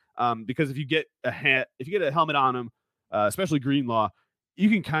freely. Because if you get a helmet on them, especially Greenlaw, you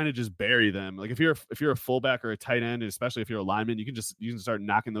can kind of just bury them. Like if you're a fullback or a tight end, and especially if you're a lineman, you can start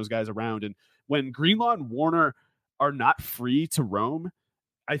knocking those guys around. And when Greenlaw and Warner are not free to roam,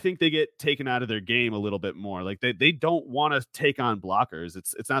 I think they get taken out of their game a little bit more. Like they don't want to take on blockers.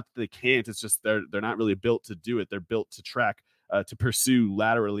 It's not that they can't. It's just they're not really built to do it. They're built to track, to pursue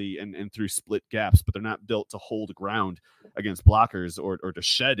laterally and through split gaps, but they're not built to hold ground against blockers or to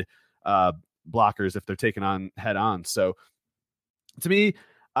shed blockers if they're taken on head on. So to me,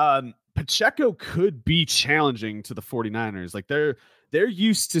 Pacheco could be challenging to the 49ers. Like they're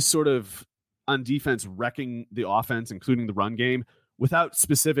used to sort of on defense wrecking the offense, including the run game, without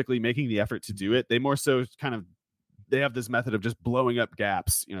specifically making the effort to do it. They more so they have this method of just blowing up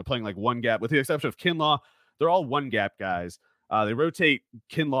gaps, playing like one gap, with the exception of Kinlaw. They're all one gap guys. They rotate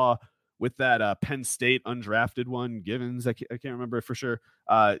Kinlaw with that Penn State undrafted one, Givens. I can't remember for sure.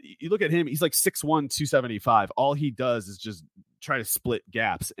 You look at him, he's like 6'1", 275. All he does is just try to split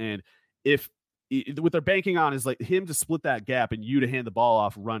gaps. And if what they're banking on is like him to split that gap and you to hand the ball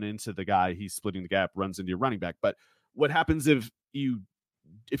off, run into the guy he's splitting the gap, runs into your running back. But what happens if you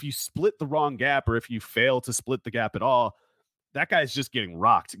split the wrong gap, or if you fail to split the gap at all, that guy's just getting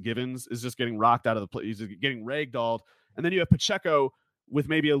rocked. Givens is just getting rocked out of the play. He's getting ragdolled. And then you have Pacheco with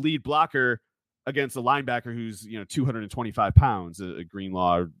maybe a lead blocker against a linebacker who's 225 pounds.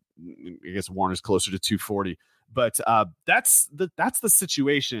 Greenlaw, I guess Warner's closer to 240. But that's the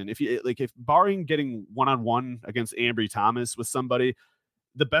situation. If barring getting one-on-one against Ambry Thomas with somebody,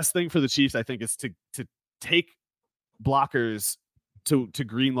 the best thing for the Chiefs, I think, is to take blockers to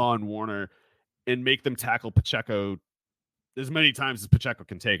Greenlaw and Warner and make them tackle Pacheco as many times as Pacheco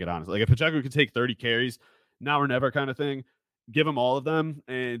can take it, honestly. Like if Pacheco can take 30 carries, now or never kind of thing, give them all of them.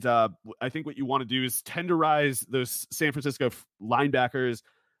 And I think what you want to do is tenderize those San Francisco linebackers,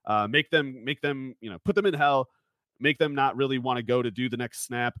 make them, put them in hell, make them not really want to go to do the next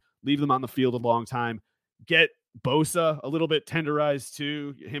snap, leave them on the field a long time, get Bosa a little bit tenderized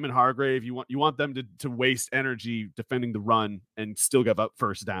too, him and Hargrave. You want them to waste energy defending the run and still give up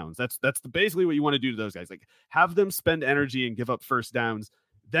first downs. That's basically what you want to do to those guys. Like have them spend energy and give up first downs,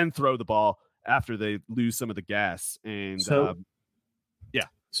 then throw the ball after they lose some of the gas. And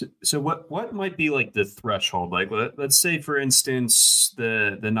So what might be like the threshold? Like let's say, for instance,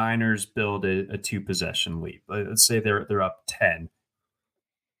 the Niners build a 2-possession lead. Let's say they're up 10.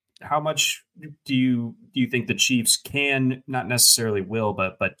 How much do you think the Chiefs can, not necessarily will,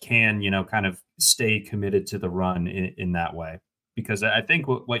 but can, kind of stay committed to the run in that way? Because I think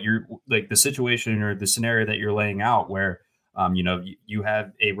what you're like, the situation or the scenario that you're laying out where, you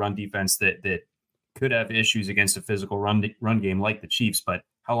have a run defense that could have issues against a physical run game like the Chiefs, but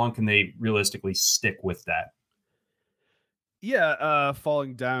how long can they realistically stick with that? Yeah,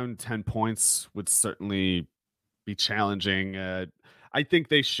 falling down 10 points would certainly be challenging. I think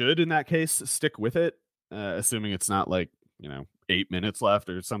they should, in that case, stick with it, assuming it's not like, 8 minutes left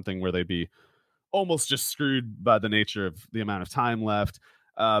or something where they'd be almost just screwed by the nature of the amount of time left.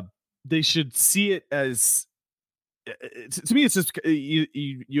 They should see it as, to me, it's just,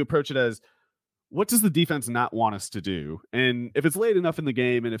 you approach it as, what does the defense not want us to do? And if it's late enough in the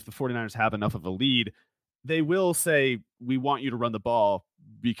game, and if the 49ers have enough of a lead, they will say, we want you to run the ball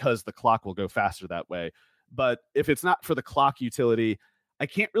because the clock will go faster that way. But if it's not for the clock utility, I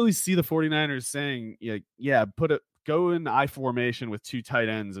can't really see the 49ers saying, go in I formation with 2 tight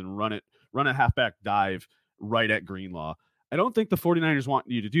ends and run a halfback dive right at Greenlaw. I don't think the 49ers want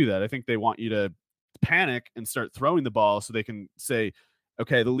you to do that. I think they want you to panic and start throwing the ball so they can say,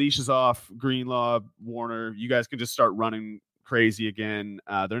 okay, the leash is off, Greenlaw, Warner, you guys can just start running crazy again.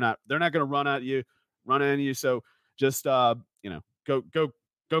 They're not going to run at you. So just,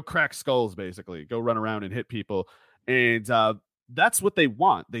 go crack skulls, basically. Go run around and hit people. And that's what they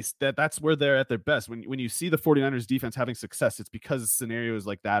want. That's where they're at their best. When you see the 49ers defense having success, it's because scenarios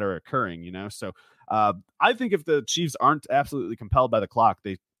like that are occurring, So I think if the Chiefs aren't absolutely compelled by the clock,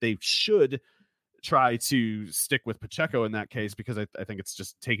 they should try to stick with Pacheco in that case, because I think it's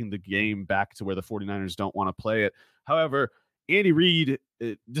just taking the game back to where the 49ers don't want to play it. However, Andy Reid,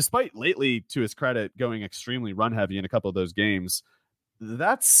 despite lately, to his credit, going extremely run heavy in a couple of those games,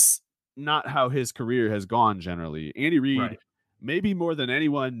 that's not how his career has gone generally. Andy Reid, right, maybe more than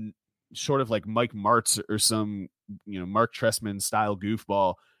anyone, short of like Mike Martz or some, Mark Trestman style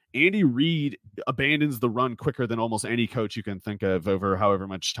goofball, Andy Reid abandons the run quicker than almost any coach you can think of over however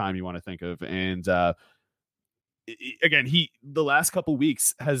much time you want to think of. And again, the last couple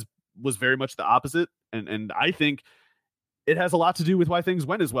weeks was very much the opposite. And I think it has a lot to do with why things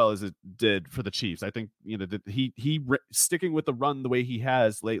went as well as it did for the Chiefs. I think, he sticking with the run the way he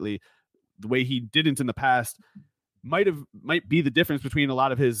has lately, the way he didn't in the past, might be the difference between a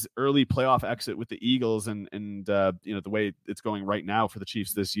lot of his early playoff exit with the Eagles and the way it's going right now for the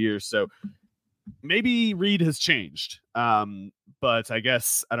Chiefs this year. So maybe Reid has changed. But I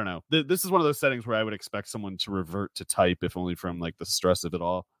guess, I don't know. This is one of those settings where I would expect someone to revert to type, if only from like the stress of it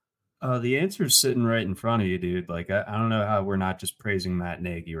all. The answer is sitting right in front of you, dude. Like, I don't know how we're not just praising Matt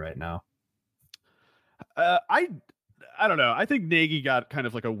Nagy right now. I don't know. I think Nagy got kind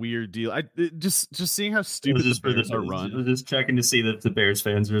of like a weird deal. I just seeing how stupid the Bears are run. I was just checking to see that the Bears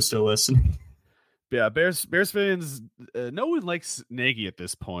fans are still listening. Yeah, Bears fans. No one likes Nagy at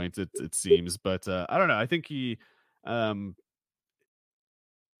this point. It seems, but I don't know. I think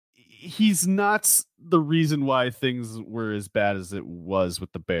he's not the reason why things were as bad as it was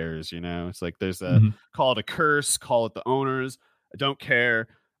with the Bears. You know, it's like there's call it a curse, call it the owners. I don't care.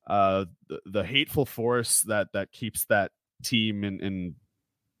 The hateful force that keeps that team in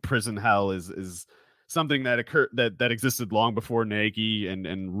prison hell is something that occurred that existed long before Nagy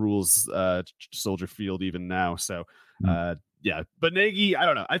and rules Soldier Field even now. So yeah, but Nagy, I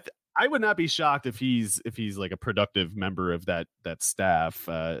don't know. I would not be shocked if he's like a productive member of that staff.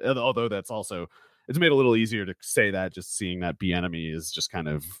 Although that's also, it's made a little easier to say that just seeing that Bieniemy is just kind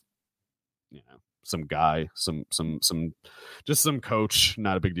of, some guy, some coach,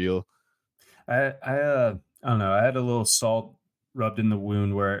 not a big deal. I don't know. I had a little salt rubbed in the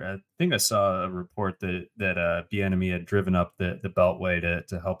wound where I think I saw a report that Bieniemy had driven up the Beltway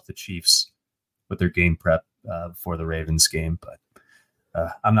to help the Chiefs with their game prep for the Ravens game. But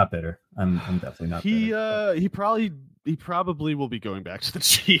I'm not bitter. I'm definitely not bitter. He probably will be going back to the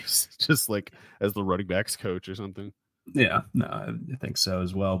Chiefs, just like as the running backs coach or something. Yeah, no, I think so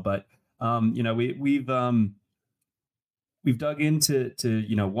as well. But we've dug into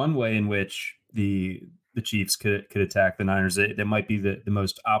one way in which the Chiefs could attack the Niners. That might be the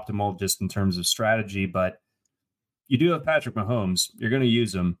most optimal just in terms of strategy, but you do have Patrick Mahomes. You're going to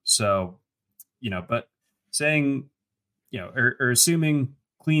use him. So, but saying, or assuming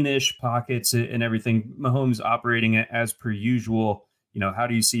cleanish pockets and everything, Mahomes operating as per usual, how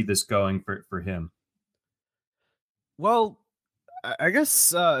do you see this going for him? Well, I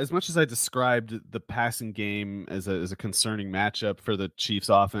guess as much as I described the passing game as a concerning matchup for the Chiefs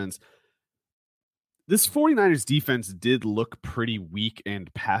offense, this 49ers defense did look pretty weak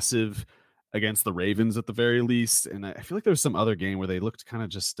and passive against the Ravens at the very least. And I feel like there was some other game where they looked kind of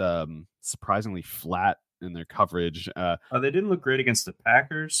just surprisingly flat in their coverage. They didn't look great against the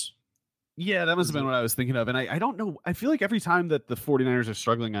Packers. Yeah, that must have been what I was thinking of. And I don't know. I feel like every time that the 49ers are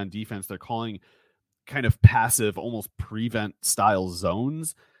struggling on defense, they're calling kind of passive, almost prevent style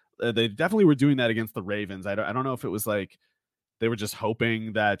zones. They definitely were doing that against the Ravens. I don't know if it was like they were just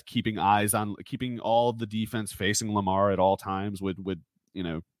hoping that keeping all the defense facing Lamar at all times would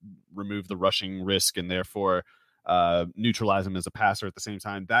remove the rushing risk and therefore neutralize him as a passer at the same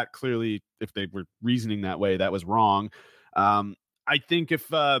time. That clearly, if they were reasoning that way, that was wrong. I think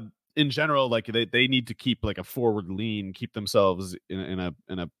if in general, like they need to keep like a forward lean, keep themselves in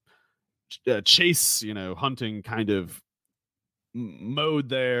a chase, hunting kind of mode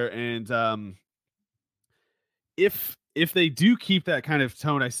there. And if they do keep that kind of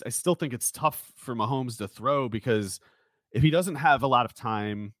tone, I still think it's tough for Mahomes to throw, because if he doesn't have a lot of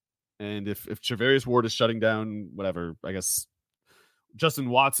time, and if Charvarius Ward is shutting down, whatever, I guess Justin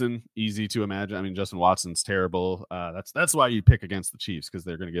Watson, easy to imagine. I mean, Justin Watson's terrible. That's why you pick against the Chiefs, because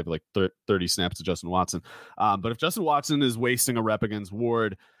they're going to give like 30 snaps to Justin Watson. But if Justin Watson is wasting a rep against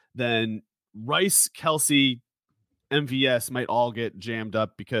Ward, then Rice, Kelsey, MVS might all get jammed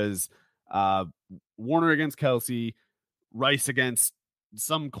up, because Warner against Kelsey, Rice against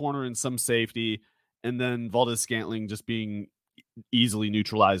some corner and some safety, and then Valdes-Scantling just being easily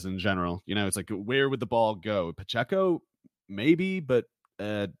neutralized in general. It's like, where would the ball go? Pacheco, maybe, but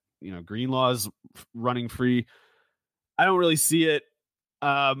Greenlaw's running free. I don't really see it.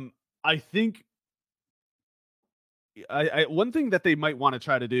 I think one thing that they might want to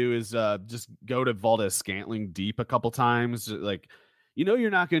try to do is just go to Valdes-Scantling deep a couple times. Like,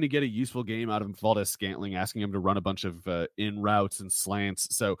 you're not going to get a useful game out of Valdes-Scantling asking him to run a bunch of in routes and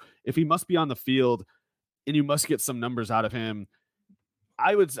slants. So if he must be on the field and you must get some numbers out of him,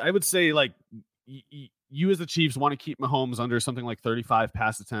 I would say, like, you as the Chiefs want to keep Mahomes under something like 35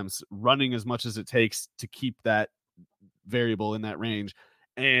 pass attempts, running as much as it takes to keep that variable in that range,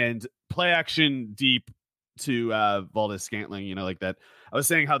 and play action deep to Valdes-Scantling, like that. I was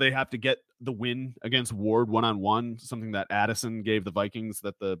saying how they have to get the win against Ward one-on-one, something that Addison gave the Vikings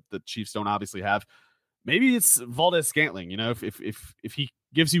that the Chiefs don't obviously have. Maybe it's Valdes-Scantling, if he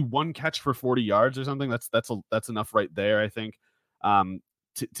gives you one catch for 40 yards or something, that's enough right there, I think.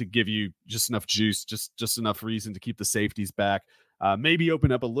 to give you just enough juice, just enough reason to keep the safeties back. Maybe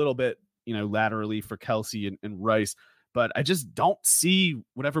open up a little bit, laterally for Kelsey and Rice. But I just don't see,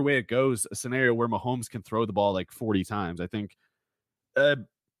 whatever way it goes, a scenario where Mahomes can throw the ball like 40 times. I think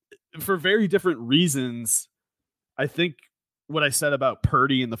for very different reasons, I think what I said about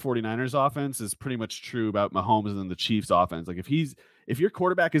Purdy and the 49ers offense is pretty much true about Mahomes and the Chiefs offense. Like if your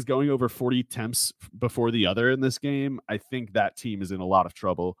quarterback is going over 40 attempts before the other in this game, I think that team is in a lot of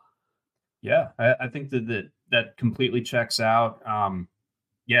trouble. Yeah, I think that completely checks out.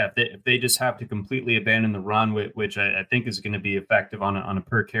 If they just have to completely abandon the run, which I think is going to be effective on a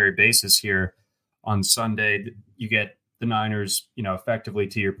per carry basis here on Sunday, you get the Niners, effectively,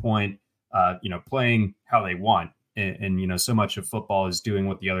 to your point, playing how they want. And so much of football is doing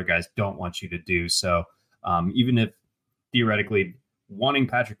what the other guys don't want you to do. So even if theoretically wanting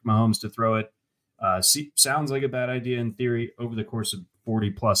Patrick Mahomes to throw it sounds like a bad idea in theory, over the course of 40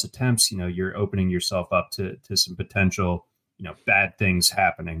 plus attempts, you're opening yourself up to some potential, bad things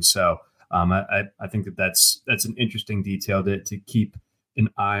happening. So I think that's an interesting detail to keep an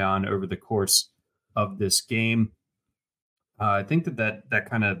eye on over the course of this game. I think that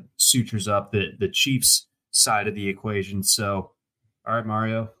kind of sutures up the Chiefs side of the equation. So, all right,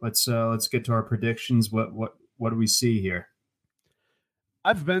 Mario, let's get to our predictions. What do we see here?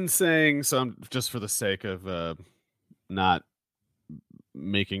 I've been saying, so I'm just for the sake of not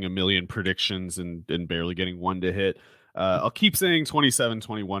making a million predictions and barely getting one to hit, I'll keep saying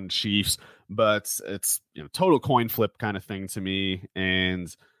 27-21 Chiefs, but it's total coin flip kind of thing to me,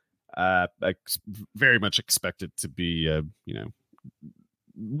 and I very much expect it to be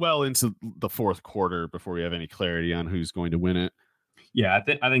well into the fourth quarter before we have any clarity on who's going to win it. Yeah,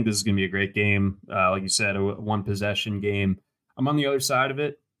 I think this is going to be a great game. Like you said, a one possession game. I'm on the other side of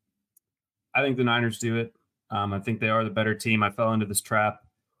it. I think the Niners do it. I think they are the better team. I fell into this trap.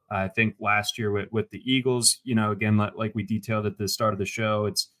 I think last year with the Eagles, again, like we detailed at the start of the show,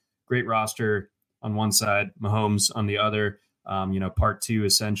 it's great roster on one side, Mahomes on the other, part two,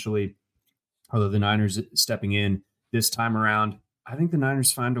 essentially. Although the Niners stepping in this time around, I think the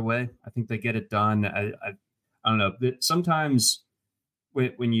Niners find a way. I think they get it done. I don't know. Sometimes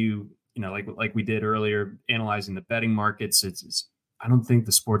when you like we did earlier, analyzing the betting markets, it's I don't think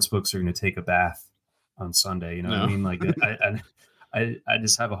the sports books are going to take a bath on Sunday. You know what I mean? Like I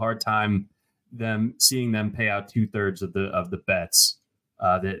just have a hard time seeing them pay out 2/3 of the bets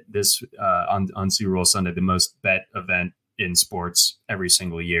that this on Super Bowl Sunday, the most bet event in sports every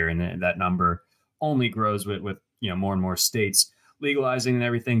single year, and that number only grows with more and more states legalizing and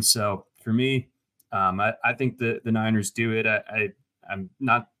everything. So for me, I think the Niners do it. I'm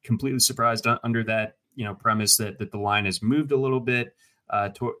not completely surprised under that premise that the line has moved a little bit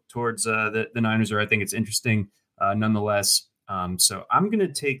towards the Niners, or I think it's interesting nonetheless. So I'm going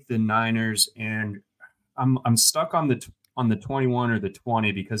to take the Niners, and I'm stuck on the 21 or the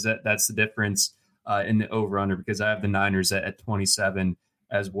 20 because that's the difference in the over under, because I have the Niners at 27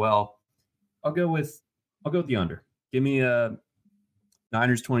 as well. I'll go with the under. Give me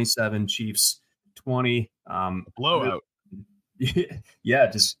Niners 27, Chiefs 20. Blowout. Yeah,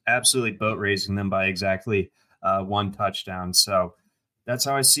 just absolutely boat racing them by exactly one touchdown. So that's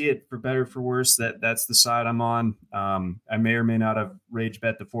how I see it, for better or for worse. That's the side I'm on. I may or may not have rage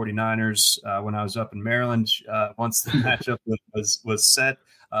bet the 49ers when I was up in Maryland once the matchup was set.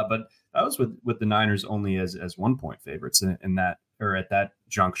 But I was with the Niners only as 1 point favorites in that, or at that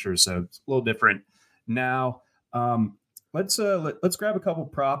juncture. So it's a little different now. Let's grab a couple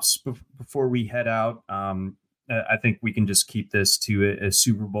props before we head out. I think we can just keep this to a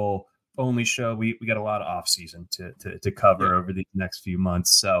Super Bowl only show. We got a lot of off season to cover over the next few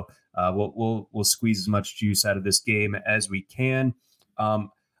months. So we'll squeeze as much juice out of this game as we can. I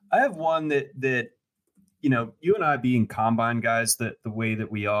have one that you and I, being combine guys, the way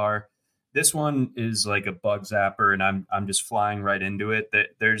that we are, this one is like a bug zapper, and I'm just flying right into it. That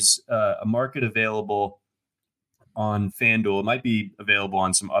there's a market available on FanDuel. It might be available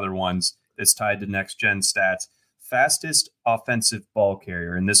on some other ones that's tied to Next Gen Stats. Fastest offensive ball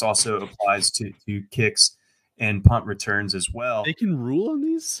carrier, and this also applies to kicks and punt returns as well. They can rule on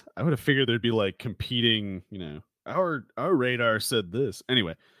these? I would have figured there'd be like competing, our radar said this.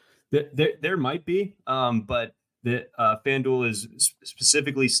 Anyway, there might be, but the FanDuel is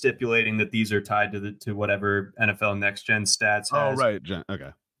specifically stipulating that these are tied to whatever NFL Next Gen Stats has. Oh, right.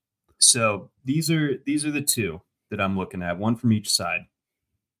 Okay. So these are the two that I'm looking at, one from each side.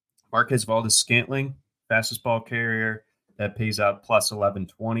 Marquez Valdes-Scantling, fastest ball carrier, that pays out plus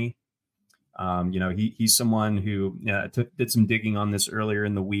 1120. He's someone who did some digging on this earlier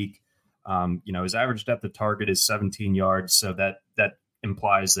in the week. His average depth of target is 17 yards, so that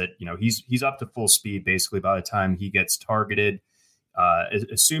implies that, he's up to full speed basically by the time he gets targeted.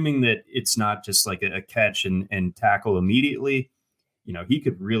 Assuming that it's not just like a catch and tackle immediately, he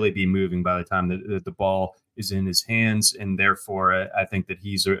could really be moving by the time that the ball is in his hands. And therefore, I think that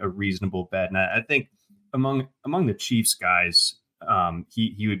he's a reasonable bet. And I think among the Chiefs guys,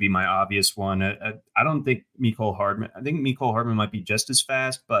 he would be my obvious one. I don't think Mecole Hardman. I think Mecole Hardman might be just as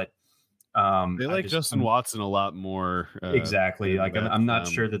fast, but they like Justin Watson a lot more. Exactly. Like I'm not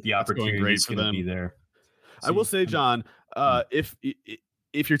sure that the opportunity is going to be there. So, I will say, John, if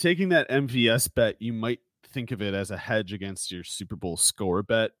you're taking that MVS bet, you might think of it as a hedge against your Super Bowl score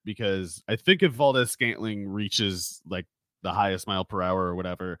bet, because I think if Valdes-Scantling reaches like the highest mile per hour or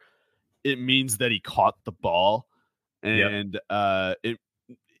whatever, it means that he caught the ball, and at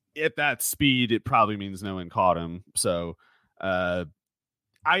that speed, it probably means no one caught him. So I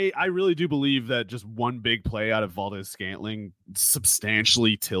really do believe that just one big play out of Valdes-Scantling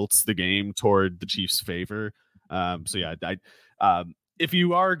substantially tilts the game toward the Chiefs' favor. If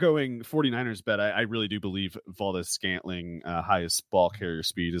you are going 49ers bet, I really do believe Valdes-Scantling highest ball carrier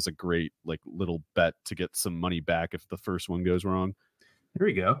speed is a great little bet to get some money back if the first one goes wrong. There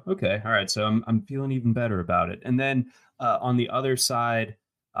we go. Okay. All right. So I'm feeling even better about it. And then on the other side,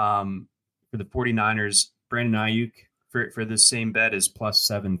 for the 49ers, Brandon Ayuk for this same bet is plus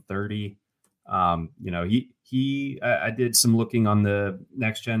 730. I did some looking on the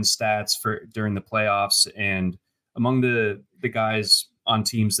next gen stats during the playoffs, and among the guys on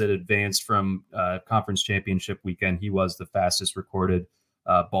teams that advanced from conference championship weekend, he was the fastest recorded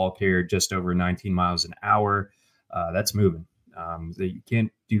ball carrier, just over 19 miles an hour. That's moving. You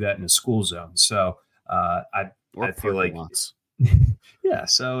can't do that in a school zone. So I feel like, yeah.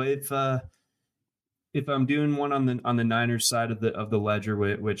 So if I'm doing one on the Niners side of the ledger,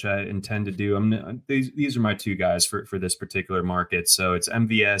 which I intend to do, these are my two guys for this particular market. So it's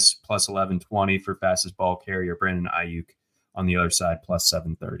MVS plus 1120 for fastest ball carrier, Brandon Ayuk on the other side plus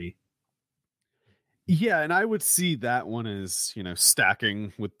 730. Yeah, and I would see that one as,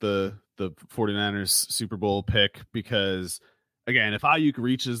 stacking with the 49ers Super Bowl pick, because again, if Ayuk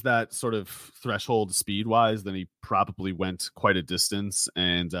reaches that sort of threshold speed-wise, then he probably went quite a distance.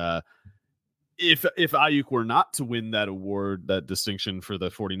 And if Ayuk were not to win that award, that distinction for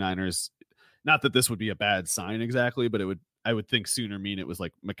the 49ers, not that this would be a bad sign exactly, but I would think sooner mean it was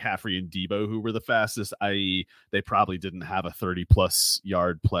like McCaffrey and Debo who were the fastest, i.e. they probably didn't have a 30-plus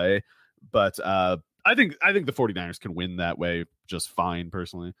yard play. But I think the 49ers can win that way just fine,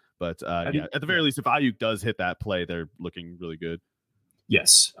 personally. But at the very least, if Ayuk does hit that play, they're looking really good.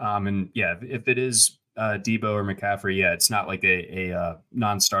 Yes. If it is Debo or McCaffrey, it's not like a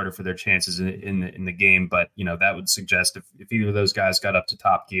non-starter for their chances in the game. But, that would suggest if either of those guys got up to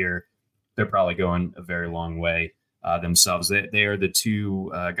top gear, they're probably going a very long way themselves. They are the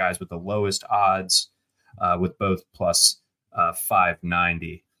two guys with the lowest odds, with both plus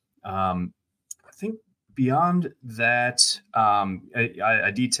 590. I think beyond that,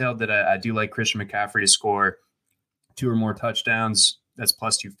 I detailed that I do like Christian McCaffrey to score 2 or more touchdowns. That's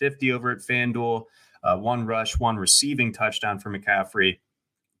plus 250 over at FanDuel. One rush, one receiving touchdown for McCaffrey.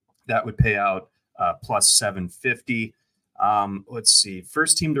 That would pay out plus 750. Let's see.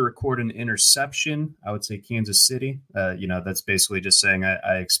 First team to record an interception, I would say Kansas City. That's basically just saying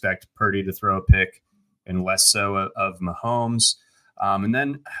I expect Purdy to throw a pick and less so of Mahomes. And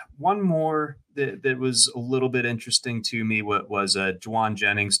then one more that was a little bit interesting to me was Jauan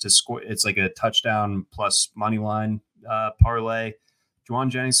Jennings to score. It's like a touchdown plus money line parlay. Jauan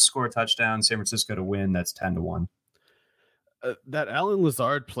Jennings to score a touchdown, San Francisco to win. That's 10-1. That Allen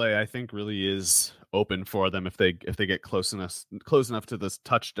Lazard play, I think, really is open for them if they get close enough to this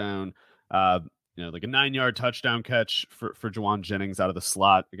touchdown. Like a 9-yard touchdown catch for Jauan Jennings out of the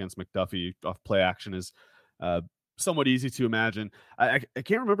slot against McDuffie off play action is somewhat easy to imagine. I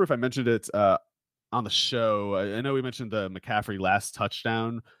can't remember if I mentioned it on the show. I know we mentioned the McCaffrey last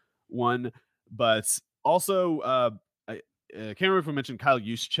touchdown one, but also I can't remember if we mentioned Kyle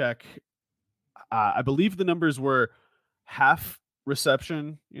Juszczyk. I believe the numbers were half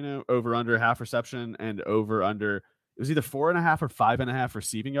reception, over under half reception, and over under. It was either 4.5 or 5.5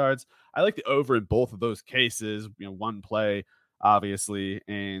 receiving yards. I like the over in both of those cases. One play, obviously,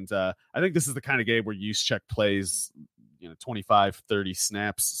 and I think this is the kind of game where Juszczyk plays, 25, 30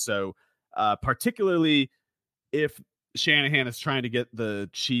 snaps. So particularly if Shanahan is trying to get the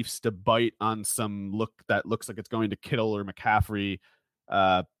Chiefs to bite on some look that looks like it's going to Kittle or McCaffrey,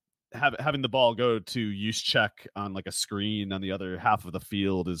 having the ball go to Juszczyk on like a screen on the other half of the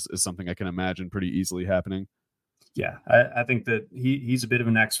field is something I can imagine pretty easily happening. Yeah, I think that he's a bit of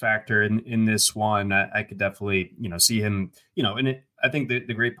an X factor in this one. I could definitely, see him, and I think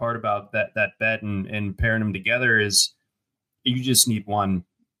the great part about that bet and pairing them together is you just need one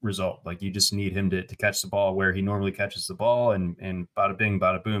result. Like, you just need him to catch the ball where he normally catches the ball, and bada bing,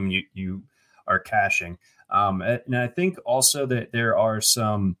 bada boom, you are cashing. And I think also that there are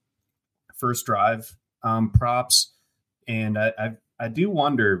some first drive props, and I do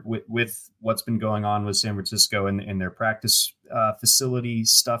wonder with what's been going on with San Francisco and their practice facility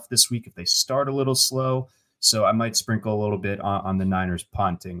stuff this week, if they start a little slow. So I might sprinkle a little bit on the Niners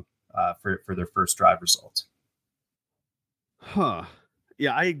punting for their first drive result. Huh.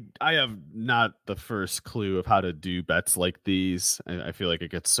 Yeah, I have not the first clue of how to do bets like these. I feel like it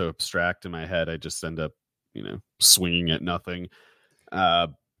gets so abstract in my head. I just end up, swinging at nothing.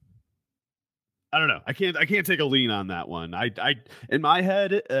 I don't know. I can't take a lean on that one. I in my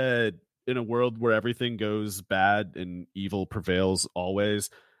head, in a world where everything goes bad and evil prevails always,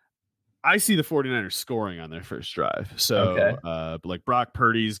 I see the 49ers scoring on their first drive. So, like Brock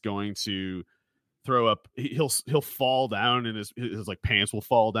Purdy's going to throw up. He'll fall down and his like pants will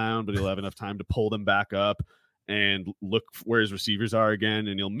fall down, but he'll have enough time to pull them back up and look where his receivers are again,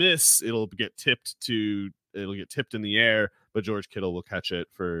 and he'll miss. It'll get tipped in the air, but George Kittle will catch it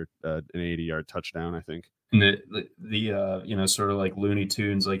for an 80-yard touchdown, I think. And the sort of like Looney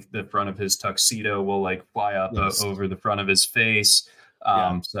Tunes, like the front of his tuxedo will like fly up over the front of his face.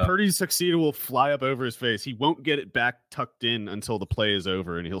 So Purdy's tuxedo will fly up over his face. He won't get it back tucked in until the play is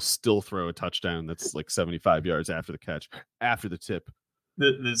over, and he'll still throw a touchdown that's like 75 yards after the catch, after the tip.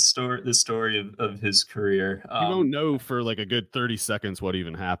 The story of his career. You won't know for like a good 30 seconds what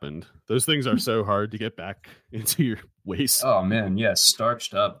even happened. Those things are so hard to get back into your waist. Oh man, yes,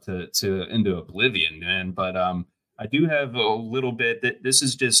 starched up to into oblivion, man. But I do have a little bit that this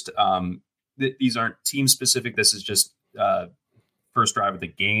is just these aren't team specific. This is just first drive of the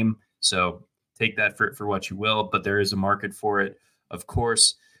game. So take that for what you will. But there is a market for it, of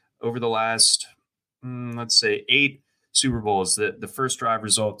course. Over the last, let's say 8 Super Bowls, the first drive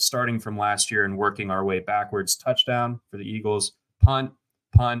result starting from last year and working our way backwards: touchdown for the Eagles, punt,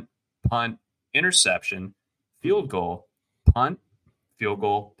 interception, field goal, punt, field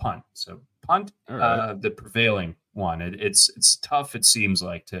goal, punt. So punt, the prevailing one. It's tough, it seems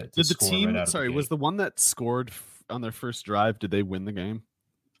like, to did the score team right out was the one that scored on their first drive, did they win the game?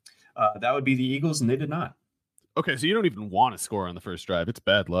 That would be the Eagles, and they did not. Okay, so you don't even want to score on the first drive. It's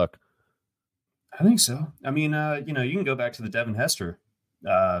bad luck. I think so. I mean, you can go back to the Devin Hester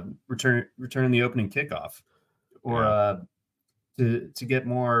returning the opening kickoff, or to get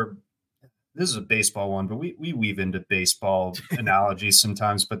more. This is a baseball one, but we weave into baseball analogies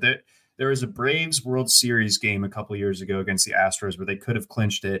sometimes. But there was a Braves World Series game a couple years ago against the Astros where they could have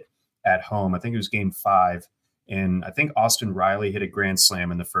clinched it at home. I think it was Game 5, and I think Austin Riley hit a grand slam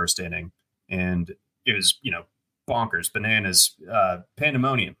in the first inning, and it was bonkers, bananas,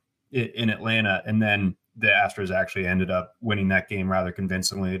 pandemonium in Atlanta. And then the Astros actually ended up winning that game rather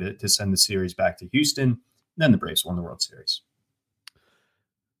convincingly to send the series back to Houston. And then the Braves won the World Series.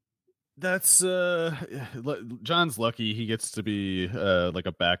 That's John's lucky he gets to be like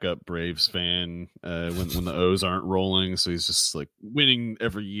a backup Braves fan when the O's aren't rolling, so he's just like winning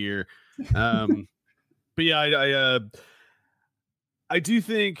every year. But yeah, I do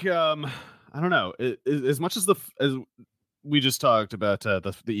think I don't know, as much as as we just talked about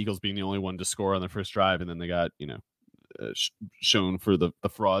the Eagles being the only one to score on their first drive, and then they got shown for the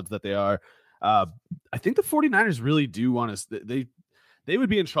frauds that they are. I think the 49ers really do want to. They would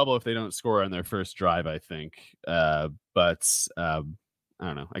be in trouble if they don't score on their first drive, I think. But I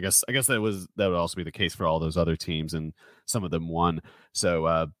don't know. I guess that would also be the case for all those other teams, and some of them won.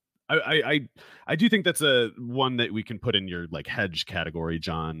 So I do think that's a one that we can put in your like hedge category,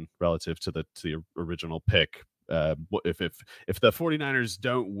 John, relative to the original pick. If the 49ers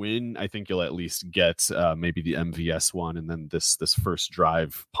don't win, I think you'll at least get maybe the MVS one, and then this first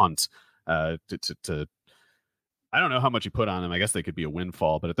drive punt to I don't know how much you put on them. I guess they could be a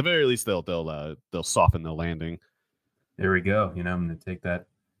windfall, but at the very least they'll soften the landing. There we go. I'm going to take that,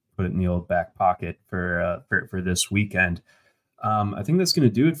 put it in the old back pocket for this weekend. I think that's going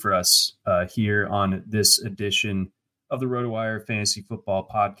to do it for us here on this edition of the RotoWire Fantasy Football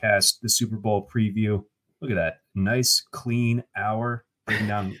Podcast, the Super Bowl preview. Look at that. Nice, clean hour, breaking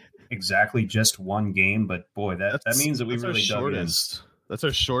down exactly just one game. But boy, that means that we really dug in. That's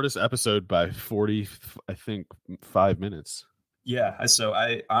our shortest episode by 5 minutes. Yeah. So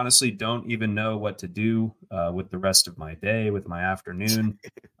I honestly don't even know what to do with the rest of my day, with my afternoon.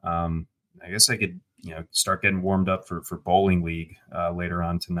 I guess I could, start getting warmed up for bowling league later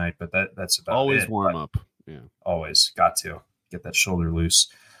on tonight, but that's about always it. Warm up. Yeah. Always got to get that shoulder loose.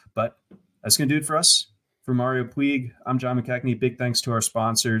 But that's going to do it for us. For Mario Puig, I'm John McKechnie. Big thanks to our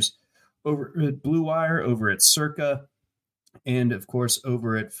sponsors over at Blue Wire, over at Circa, and of course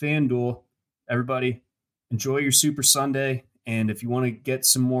over at FanDuel. Everybody, enjoy your Super Sunday. And if you want to get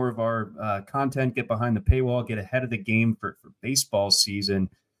some more of our content, get behind the paywall, get ahead of the game for baseball season,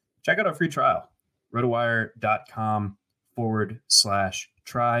 check out our free trial,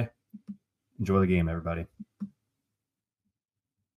 rotowire.com/try. Enjoy the game, everybody.